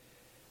him.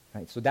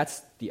 Right? So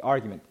that's the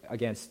argument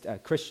against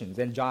Christians,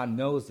 and John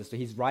knows this, so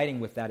he's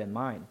writing with that in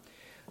mind.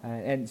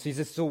 And so he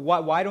says, so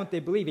why don't they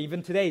believe?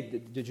 Even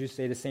today, the Jews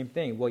say the same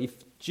thing. Well, if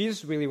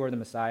Jesus really were the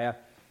Messiah,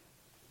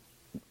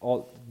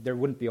 there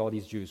wouldn't be all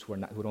these Jews who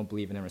don't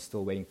believe in him and are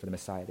still waiting for the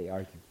Messiah, they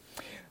argue.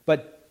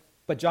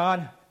 But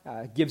John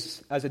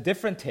gives us a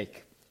different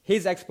take.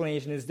 His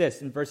explanation is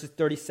this, in verses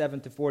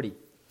 37-40.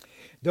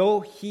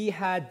 Though he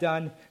had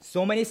done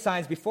so many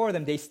signs before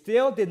them, they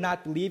still did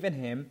not believe in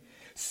him,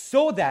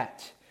 so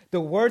that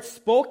the words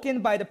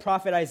spoken by the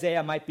prophet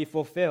Isaiah might be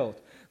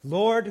fulfilled.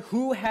 "Lord,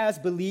 who has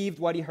believed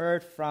what he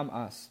heard from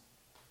us?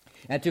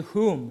 And to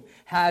whom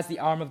has the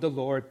arm of the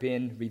Lord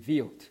been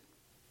revealed?"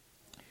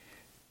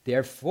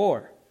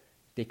 Therefore,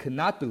 they could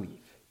not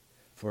believe,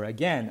 For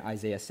again,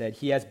 Isaiah said,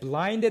 He has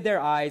blinded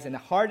their eyes and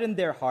hardened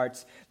their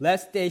hearts,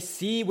 lest they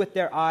see with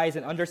their eyes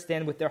and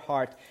understand with their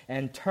heart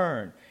and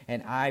turn,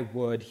 and I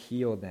would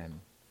heal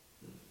them.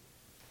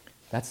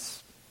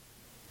 That's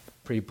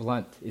pretty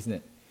blunt, isn't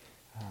it?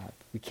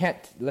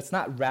 Let's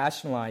not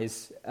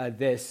rationalize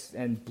this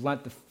and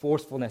blunt the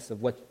forcefulness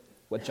of what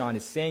John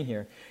is saying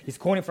here. He's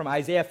quoting from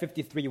Isaiah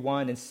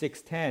 53:1 and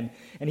 6:10,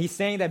 and he's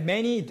saying that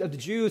many of the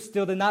Jews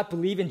still did not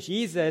believe in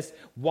Jesus.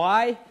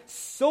 Why?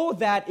 So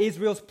that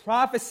Israel's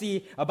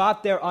prophecy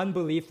about their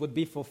unbelief would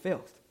be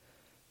fulfilled.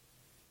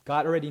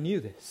 God already knew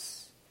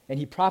this, and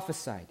he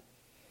prophesied.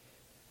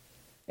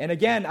 And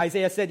again,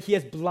 Isaiah said, He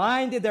has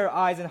blinded their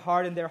eyes and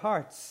hardened their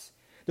hearts.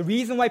 The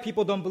reason why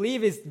people don't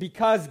believe is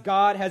because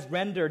God has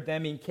rendered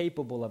them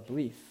incapable of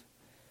belief.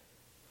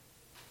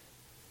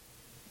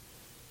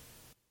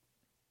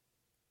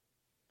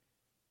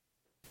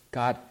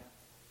 God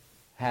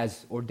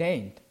has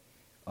ordained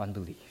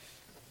unbelief.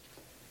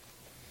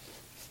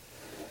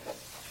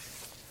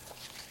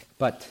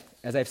 But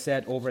as I've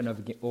said over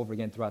and over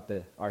again throughout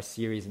our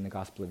series in the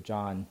Gospel of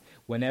John,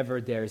 whenever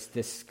there's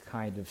this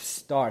kind of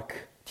stark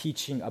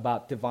teaching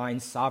about divine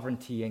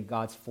sovereignty and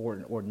God's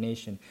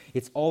foreordination,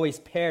 it's always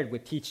paired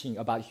with teaching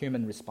about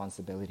human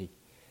responsibility,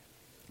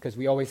 because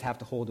we always have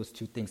to hold those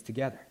two things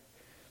together.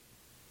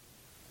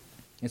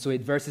 And so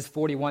in verses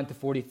 41 to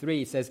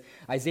 43, it says,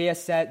 Isaiah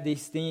said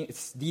these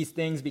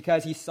things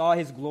because he saw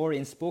his glory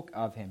and spoke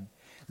of him.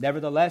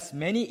 Nevertheless,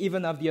 many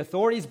even of the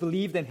authorities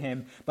believed in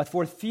him, but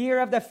for fear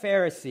of the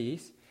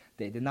Pharisees,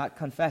 they did not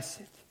confess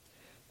it,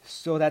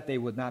 so that they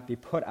would not be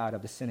put out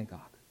of the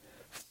synagogue.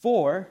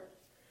 For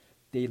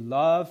they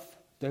love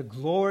the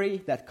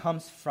glory that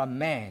comes from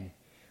man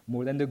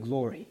more than the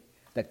glory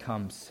that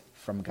comes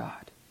from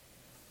God.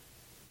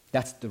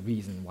 That's the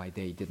reason why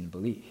they didn't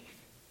believe.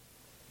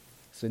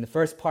 So in the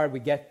first part, we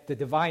get the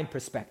divine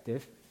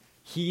perspective.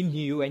 He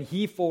knew and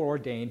he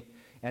foreordained.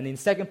 And in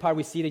the second part,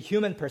 we see the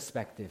human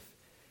perspective.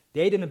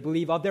 They didn't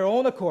believe of their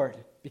own accord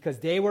because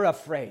they were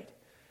afraid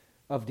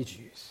of the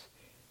Jews.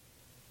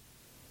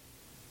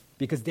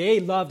 Because they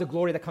love the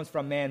glory that comes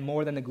from man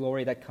more than the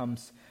glory that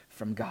comes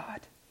from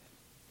God.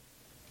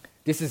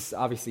 This is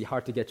obviously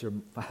hard to get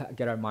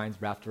our minds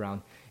wrapped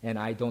around, and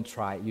I don't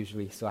try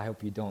usually, so I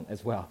hope you don't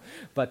as well.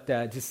 But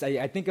I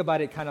think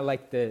about it kind of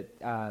like the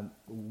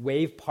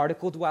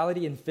wave-particle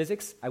duality in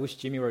physics. I wish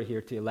Jimmy were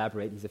here to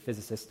elaborate. He's a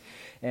physicist.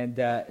 And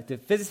the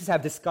physicists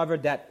have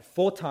discovered that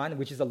photon,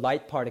 which is a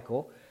light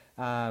particle,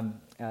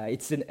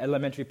 it's an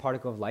elementary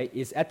particle of light,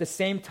 is at the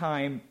same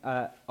time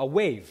a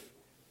wave,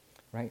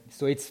 right?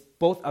 So it's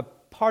both a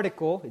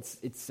particle,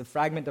 it's a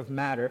fragment of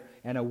matter,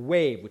 and a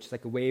wave, which is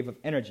like a wave of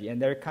energy,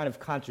 and they're kind of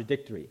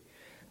contradictory.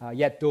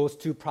 Yet those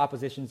two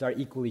propositions are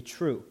equally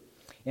true.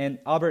 And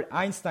Albert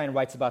Einstein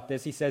writes about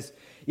this. He says,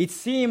 it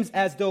seems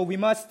as though we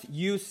must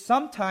use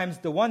sometimes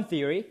the one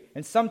theory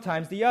and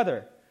sometimes the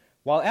other,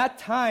 while at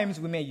times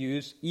we may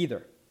use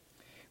either.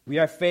 We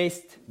are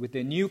faced with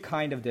a new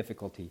kind of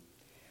difficulty.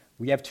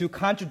 We have two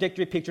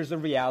contradictory pictures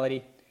of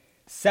reality.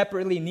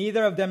 Separately,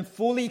 neither of them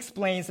fully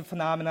explains the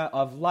phenomena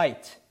of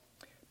light.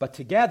 But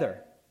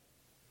together,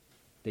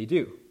 they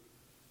do.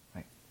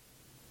 Right?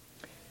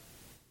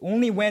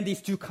 Only when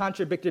these two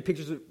contradictory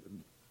pictures of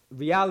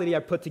reality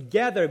are put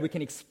together, we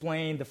can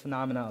explain the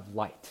phenomena of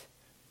light.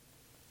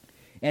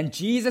 And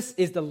Jesus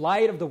is the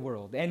light of the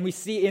world. And we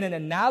see in an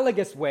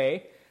analogous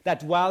way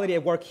that duality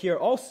at work here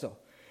also.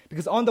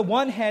 Because on the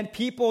one hand,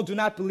 people do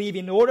not believe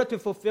in order to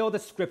fulfill the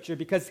scripture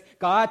because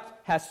God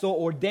has so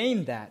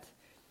ordained that.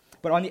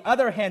 But on the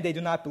other hand, they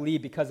do not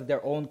believe because of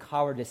their own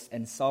cowardice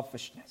and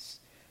selfishness.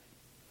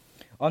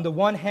 On the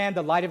one hand,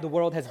 the light of the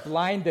world has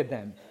blinded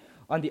them.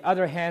 On the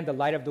other hand, the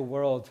light of the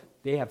world,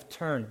 they have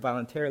turned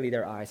voluntarily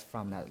their eyes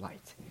from that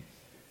light.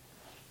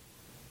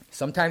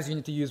 Sometimes you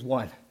need to use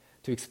one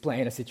to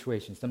explain a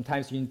situation.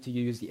 Sometimes you need to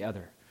use the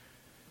other.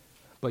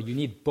 But you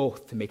need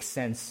both to make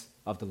sense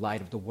of the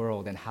light of the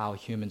world and how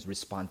humans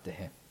respond to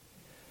him.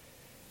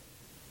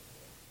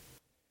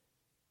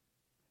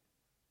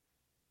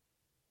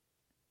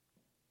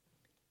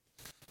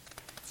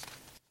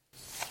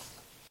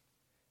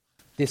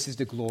 This is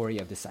the glory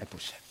of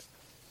discipleship.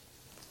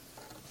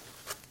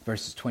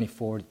 Verses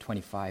 24 to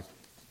 25.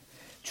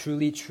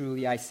 Truly,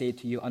 truly, I say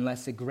to you,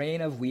 unless a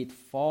grain of wheat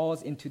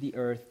falls into the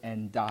earth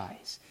and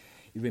dies,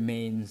 it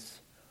remains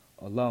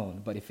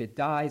alone. But if it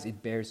dies,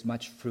 it bears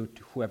much fruit.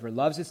 Whoever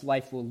loves his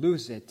life will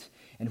lose it,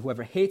 and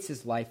whoever hates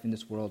his life in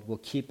this world will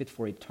keep it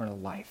for eternal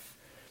life.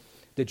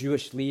 The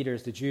Jewish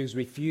leaders, the Jews,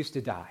 refused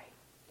to die.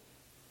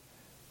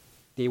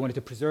 They wanted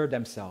to preserve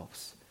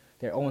themselves,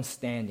 their own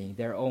standing,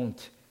 their own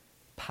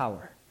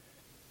power.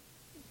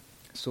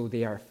 So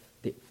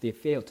they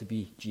failed to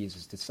be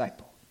Jesus'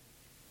 disciple.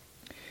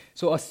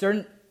 So a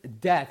certain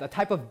death, a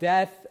type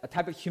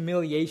of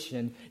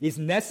humiliation is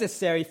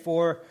necessary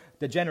for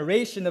the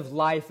generation of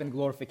life and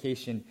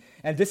glorification.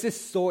 And this is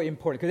so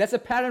important because that's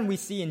a pattern we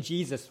see in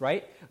Jesus,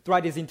 right?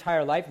 Throughout his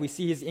entire life, we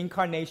see his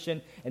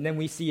incarnation and then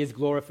we see his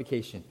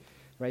glorification,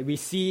 right? We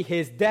see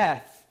his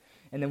death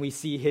and then we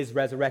see his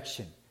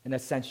resurrection and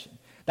ascension.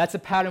 That's a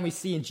pattern we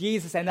see in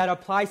Jesus, and that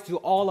applies to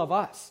all of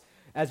us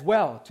as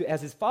well,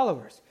 as his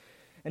followers.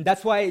 And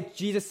that's why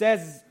Jesus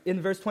says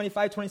in verse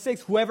 25,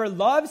 26, whoever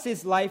loves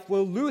his life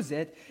will lose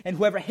it, and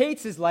whoever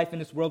hates his life in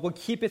this world will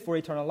keep it for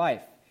eternal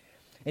life.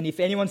 And if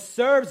anyone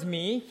serves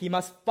me, he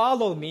must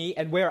follow me,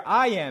 and where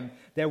I am,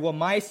 there will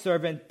my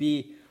servant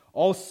be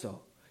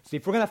also. So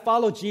if we're going to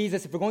follow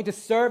Jesus, if we're going to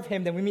serve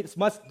him, then we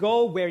must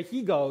go where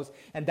he goes,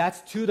 and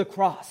that's to the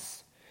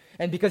cross.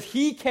 And because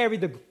he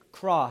carried the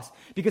cross,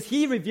 because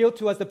he revealed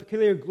to us the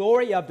peculiar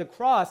glory of the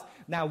cross,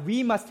 now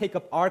we must take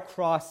up our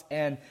cross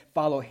and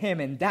follow him,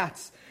 and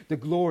that's the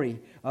glory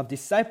of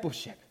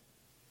discipleship.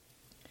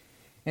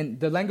 And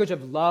the language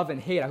of love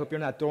and hate, I hope you're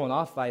not thrown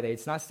off by that.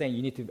 It's not saying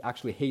you need to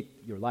actually hate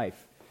your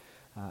life.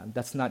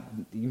 That's not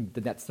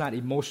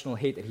emotional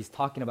hate that he's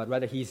talking about.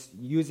 Rather, he's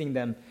using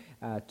them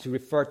to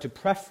refer to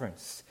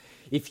preference.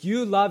 If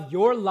you love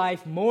your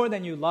life more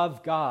than you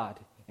love God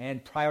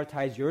and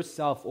prioritize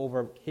yourself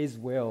over his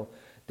will,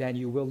 then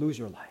you will lose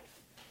your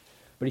life.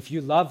 But if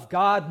you love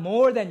God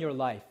more than your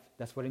life,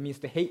 that's what it means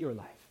to hate your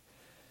life.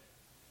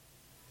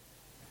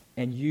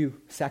 And you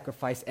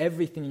sacrifice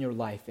everything in your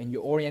life, and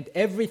you orient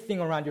everything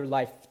around your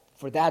life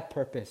for that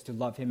purpose, to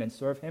love him and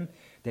serve him,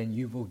 then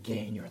you will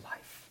gain your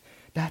life.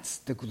 That's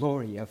the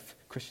glory of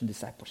Christian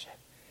discipleship.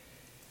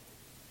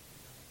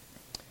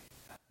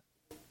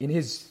 In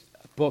his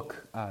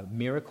book,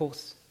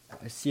 Miracles,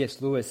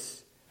 C.S.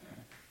 Lewis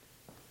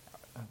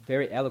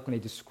very eloquently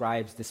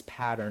describes this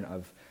pattern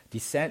of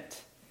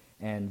descent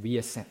and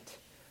reascent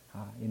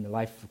in the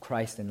life of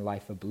Christ and the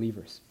life of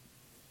believers.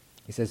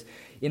 He says,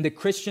 in the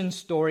Christian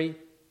story,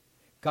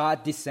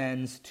 God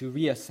descends to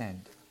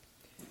reascend.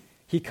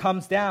 He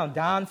comes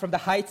down from the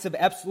heights of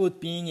absolute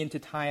being into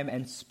time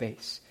and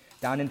space,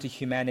 down into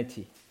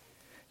humanity,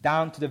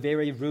 down to the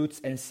very roots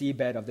and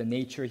seabed of the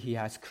nature he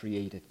has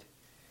created.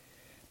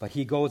 But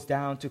he goes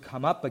down to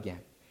come up again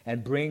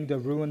and bring the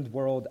ruined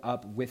world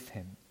up with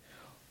him.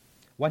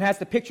 One has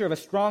the picture of a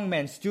strong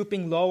man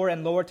stooping lower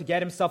and lower to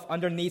get himself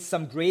underneath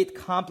some great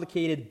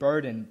complicated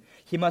burden.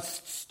 He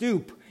must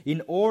stoop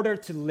in order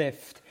to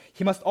lift.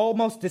 He must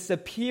almost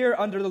disappear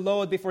under the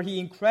load before he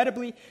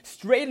incredibly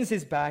straightens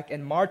his back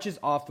and marches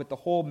off with the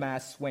whole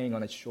mass swaying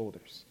on his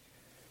shoulders.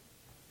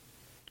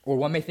 Or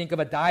one may think of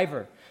a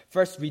diver,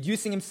 first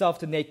reducing himself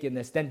to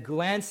nakedness, then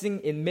glancing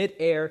in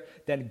midair,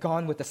 then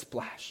gone with a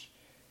splash,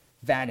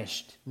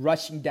 vanished,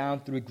 rushing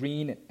down through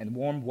green and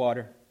warm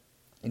water,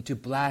 into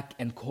black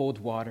and cold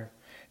water,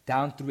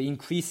 down through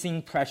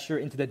increasing pressure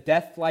into the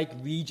death-like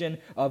region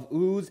of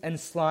ooze and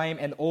slime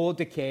and old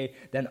decay,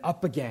 then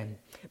up again,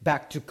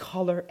 back to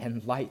color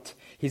and light,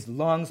 his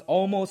lungs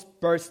almost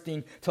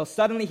bursting, till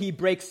suddenly he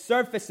breaks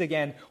surface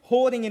again,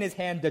 holding in his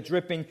hand the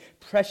dripping,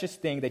 precious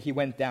thing that he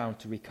went down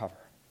to recover.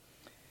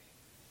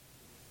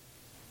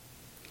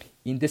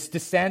 In this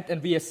descent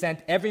and reascent,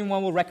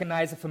 everyone will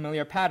recognize a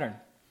familiar pattern,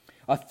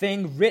 a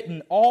thing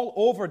written all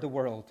over the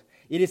world.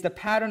 It is the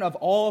pattern of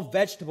all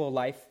vegetable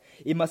life.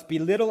 It must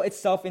belittle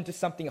itself into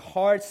something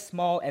hard,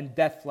 small, and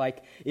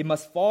death-like. It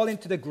must fall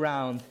into the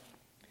ground.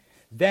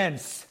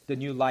 Thence, the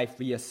new life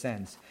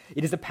reascends.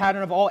 It is the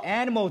pattern of all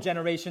animal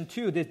generation,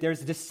 too.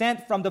 There's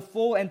descent from the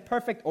full and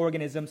perfect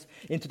organisms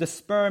into the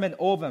sperm and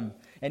ovum,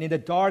 and in the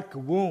dark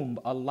womb,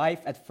 a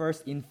life at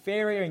first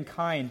inferior in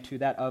kind to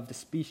that of the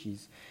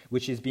species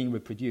which is being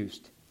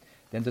reproduced.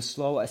 Then the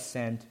slow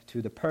ascent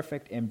to the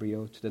perfect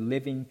embryo, to the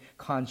living,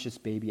 conscious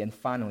baby, and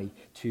finally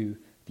to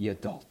the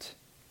adult.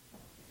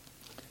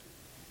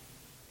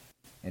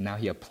 And now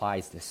he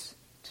applies this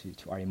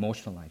to our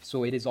emotional life.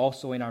 So it is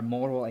also in our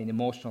moral and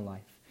emotional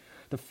life.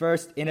 The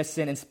first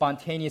innocent and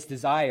spontaneous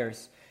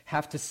desires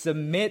have to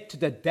submit to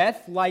the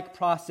death-like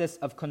process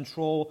of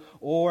control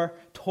or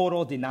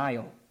total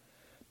denial.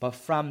 But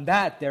from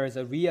that, there is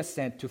a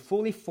reascent to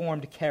fully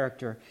formed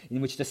character in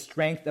which the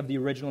strength of the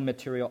original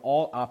material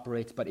all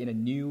operates, but in a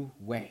new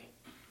way.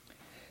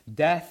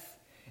 Death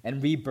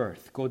and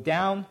rebirth go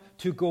down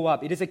to go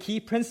up. It is a key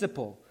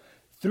principle.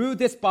 Through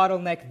this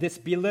bottleneck, this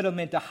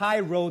belittlement, the high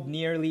road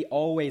nearly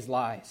always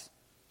lies.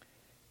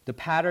 The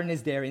pattern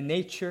is there in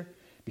nature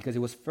because it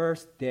was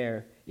first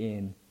there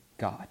in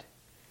God.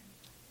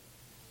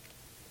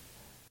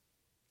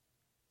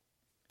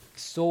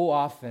 So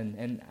often,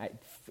 and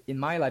in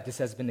my life, this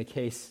has been the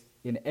case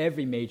in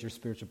every major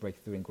spiritual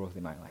breakthrough and growth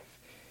in my life.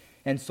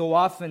 And so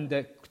often,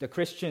 the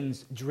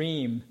Christian's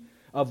dream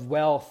of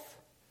wealth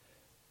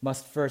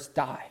must first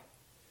die.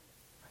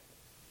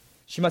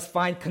 She must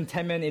find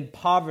contentment in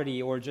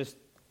poverty or just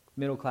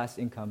middle-class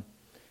income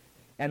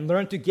and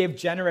learn to give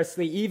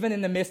generously even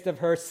in the midst of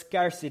her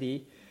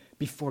scarcity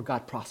before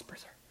God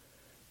prospers her.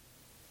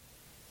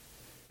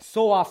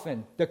 So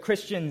often, the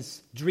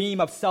Christian's dream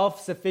of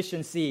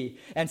self-sufficiency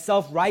and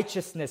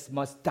self-righteousness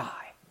must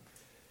die.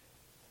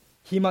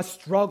 He must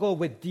struggle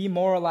with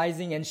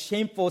demoralizing and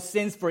shameful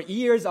sins for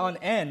years on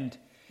end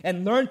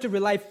and learn to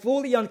rely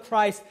fully on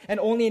Christ and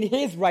only in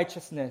his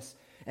righteousness.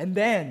 And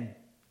then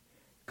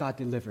God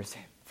delivers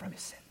him from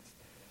his sins.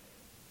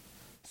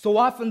 So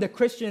often, the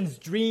Christian's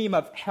dream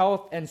of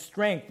health and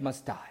strength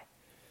must die.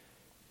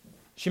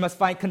 She must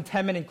find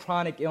contentment in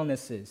chronic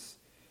illnesses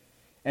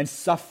and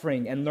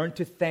suffering and learn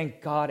to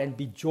thank God and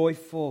be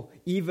joyful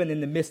even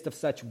in the midst of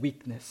such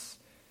weakness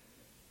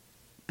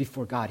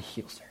before God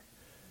heals her.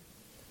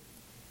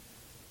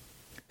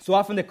 So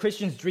often the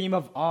Christian's dream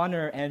of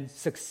honor and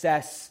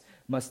success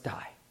must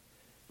die.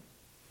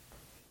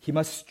 He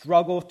must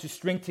struggle to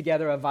string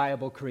together a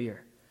viable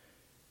career.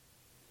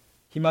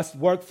 He must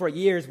work for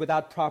years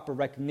without proper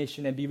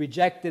recognition and be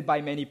rejected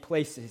by many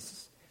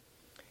places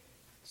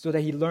so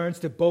that he learns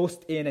to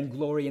boast in and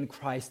glory in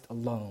Christ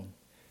alone.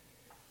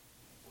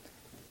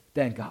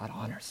 Then God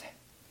honors him.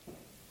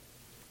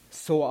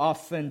 So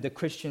often the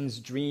Christian's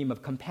dream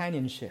of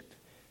companionship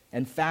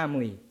and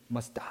family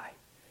must die.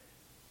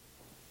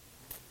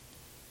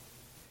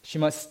 She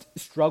must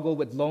struggle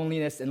with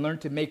loneliness and learn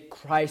to make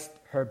Christ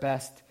her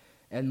best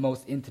and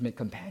most intimate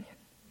companion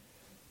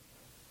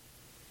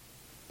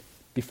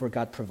before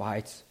God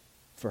provides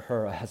for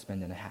her a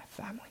husband and a half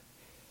family.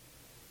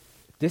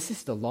 This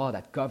is the law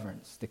that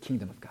governs the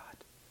kingdom of God.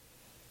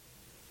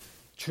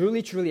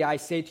 Truly, truly, I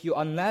say to you,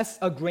 unless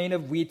a grain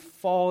of wheat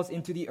falls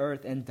into the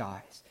earth and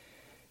dies,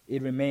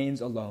 it remains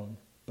alone.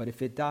 But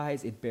if it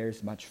dies, it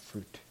bears much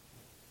fruit.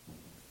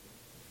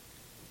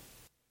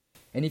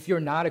 And if you're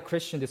not a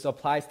Christian, this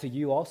applies to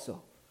you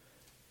also.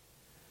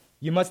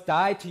 You must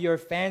die to your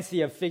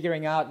fancy of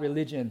figuring out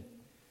religion,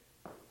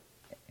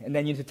 and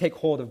then you need to take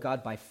hold of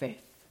God by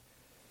faith.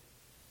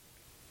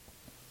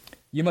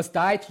 You must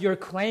die to your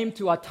claim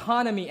to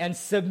autonomy and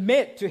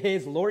submit to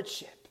His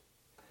lordship.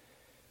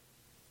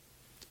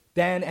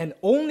 Then and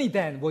only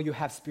then will you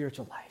have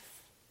spiritual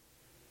life.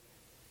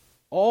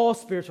 All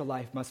spiritual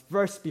life must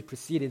first be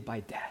preceded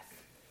by death.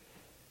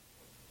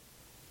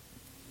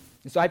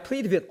 And so I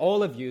plead with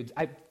all of you,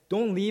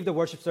 don't leave the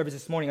worship service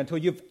this morning until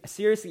you've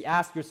seriously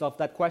asked yourself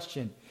that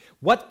question.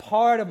 What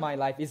part of my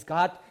life is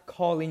God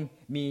calling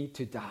me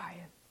to die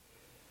in?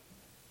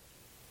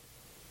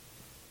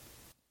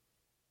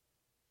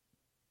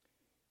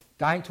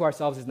 Dying to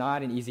ourselves is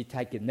not an easy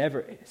task. It never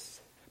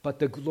is. But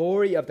the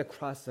glory of the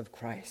cross of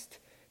Christ,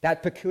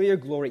 that peculiar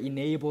glory,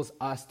 enables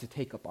us to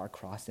take up our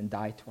cross and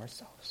die to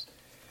ourselves.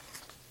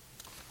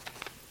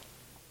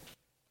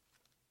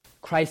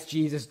 Christ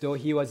Jesus, though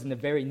he was in the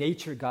very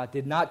nature God,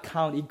 did not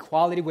count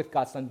equality with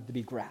God something to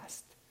be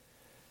grasped.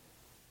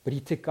 But he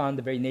took on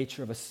the very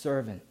nature of a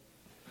servant.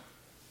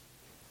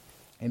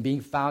 And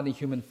being found in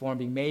human form,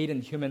 being made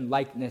in human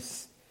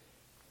likeness,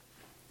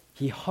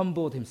 he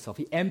humbled himself,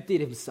 he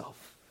emptied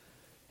himself,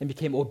 and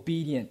became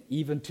obedient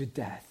even to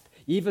death,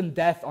 even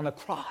death on a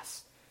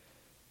cross.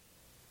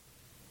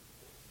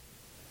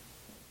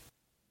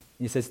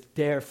 He says,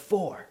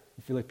 therefore,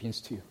 in Philippians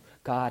 2,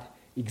 God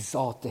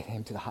exalted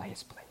him to the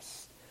highest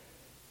place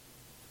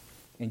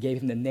and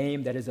gave him the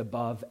name that is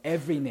above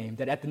every name,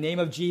 that at the name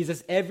of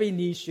Jesus, every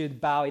knee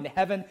should bow in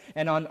heaven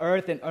and on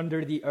earth and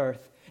under the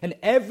earth, and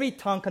every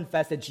tongue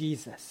confess that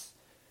Jesus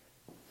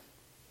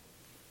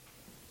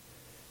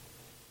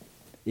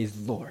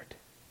is Lord,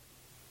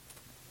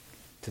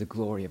 to the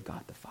glory of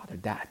God the Father.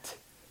 That,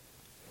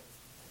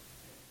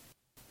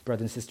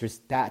 brothers and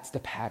sisters, that's the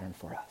pattern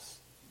for us.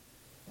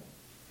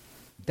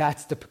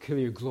 That's the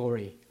peculiar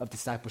glory of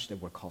discipleship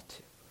that we're called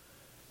to.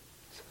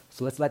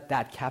 So let's let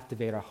that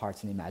captivate our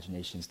hearts and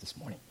imaginations this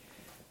morning.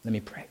 Let me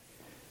pray.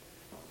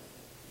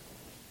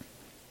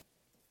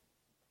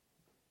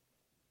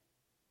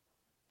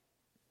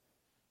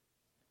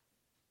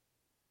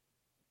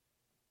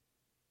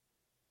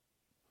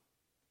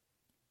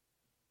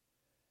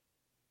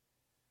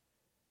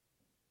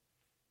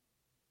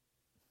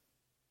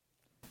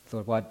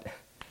 Lord, what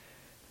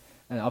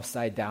an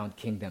upside-down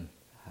kingdom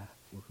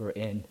we're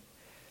in.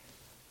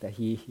 That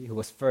he who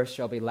was first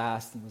shall be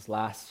last, and was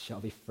last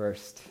shall be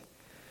first.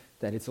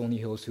 That it's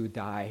only those who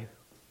die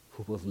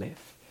who will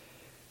live.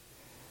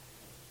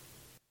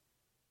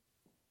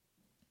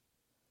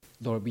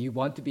 Lord, we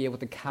want to be able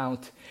to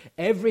count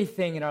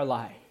everything in our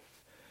life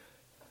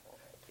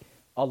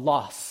a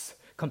loss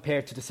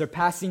compared to the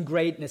surpassing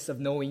greatness of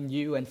knowing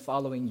you and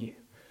following you.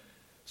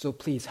 So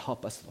please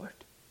help us, Lord.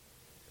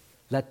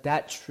 Let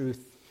that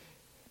truth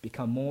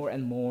become more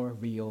and more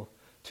real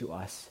to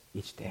us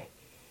each day,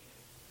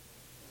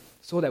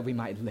 so that we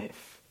might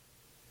live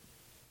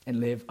and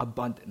live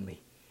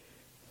abundantly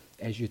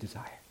as you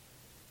desire.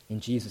 In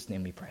Jesus'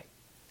 name we pray.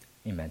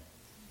 Amen.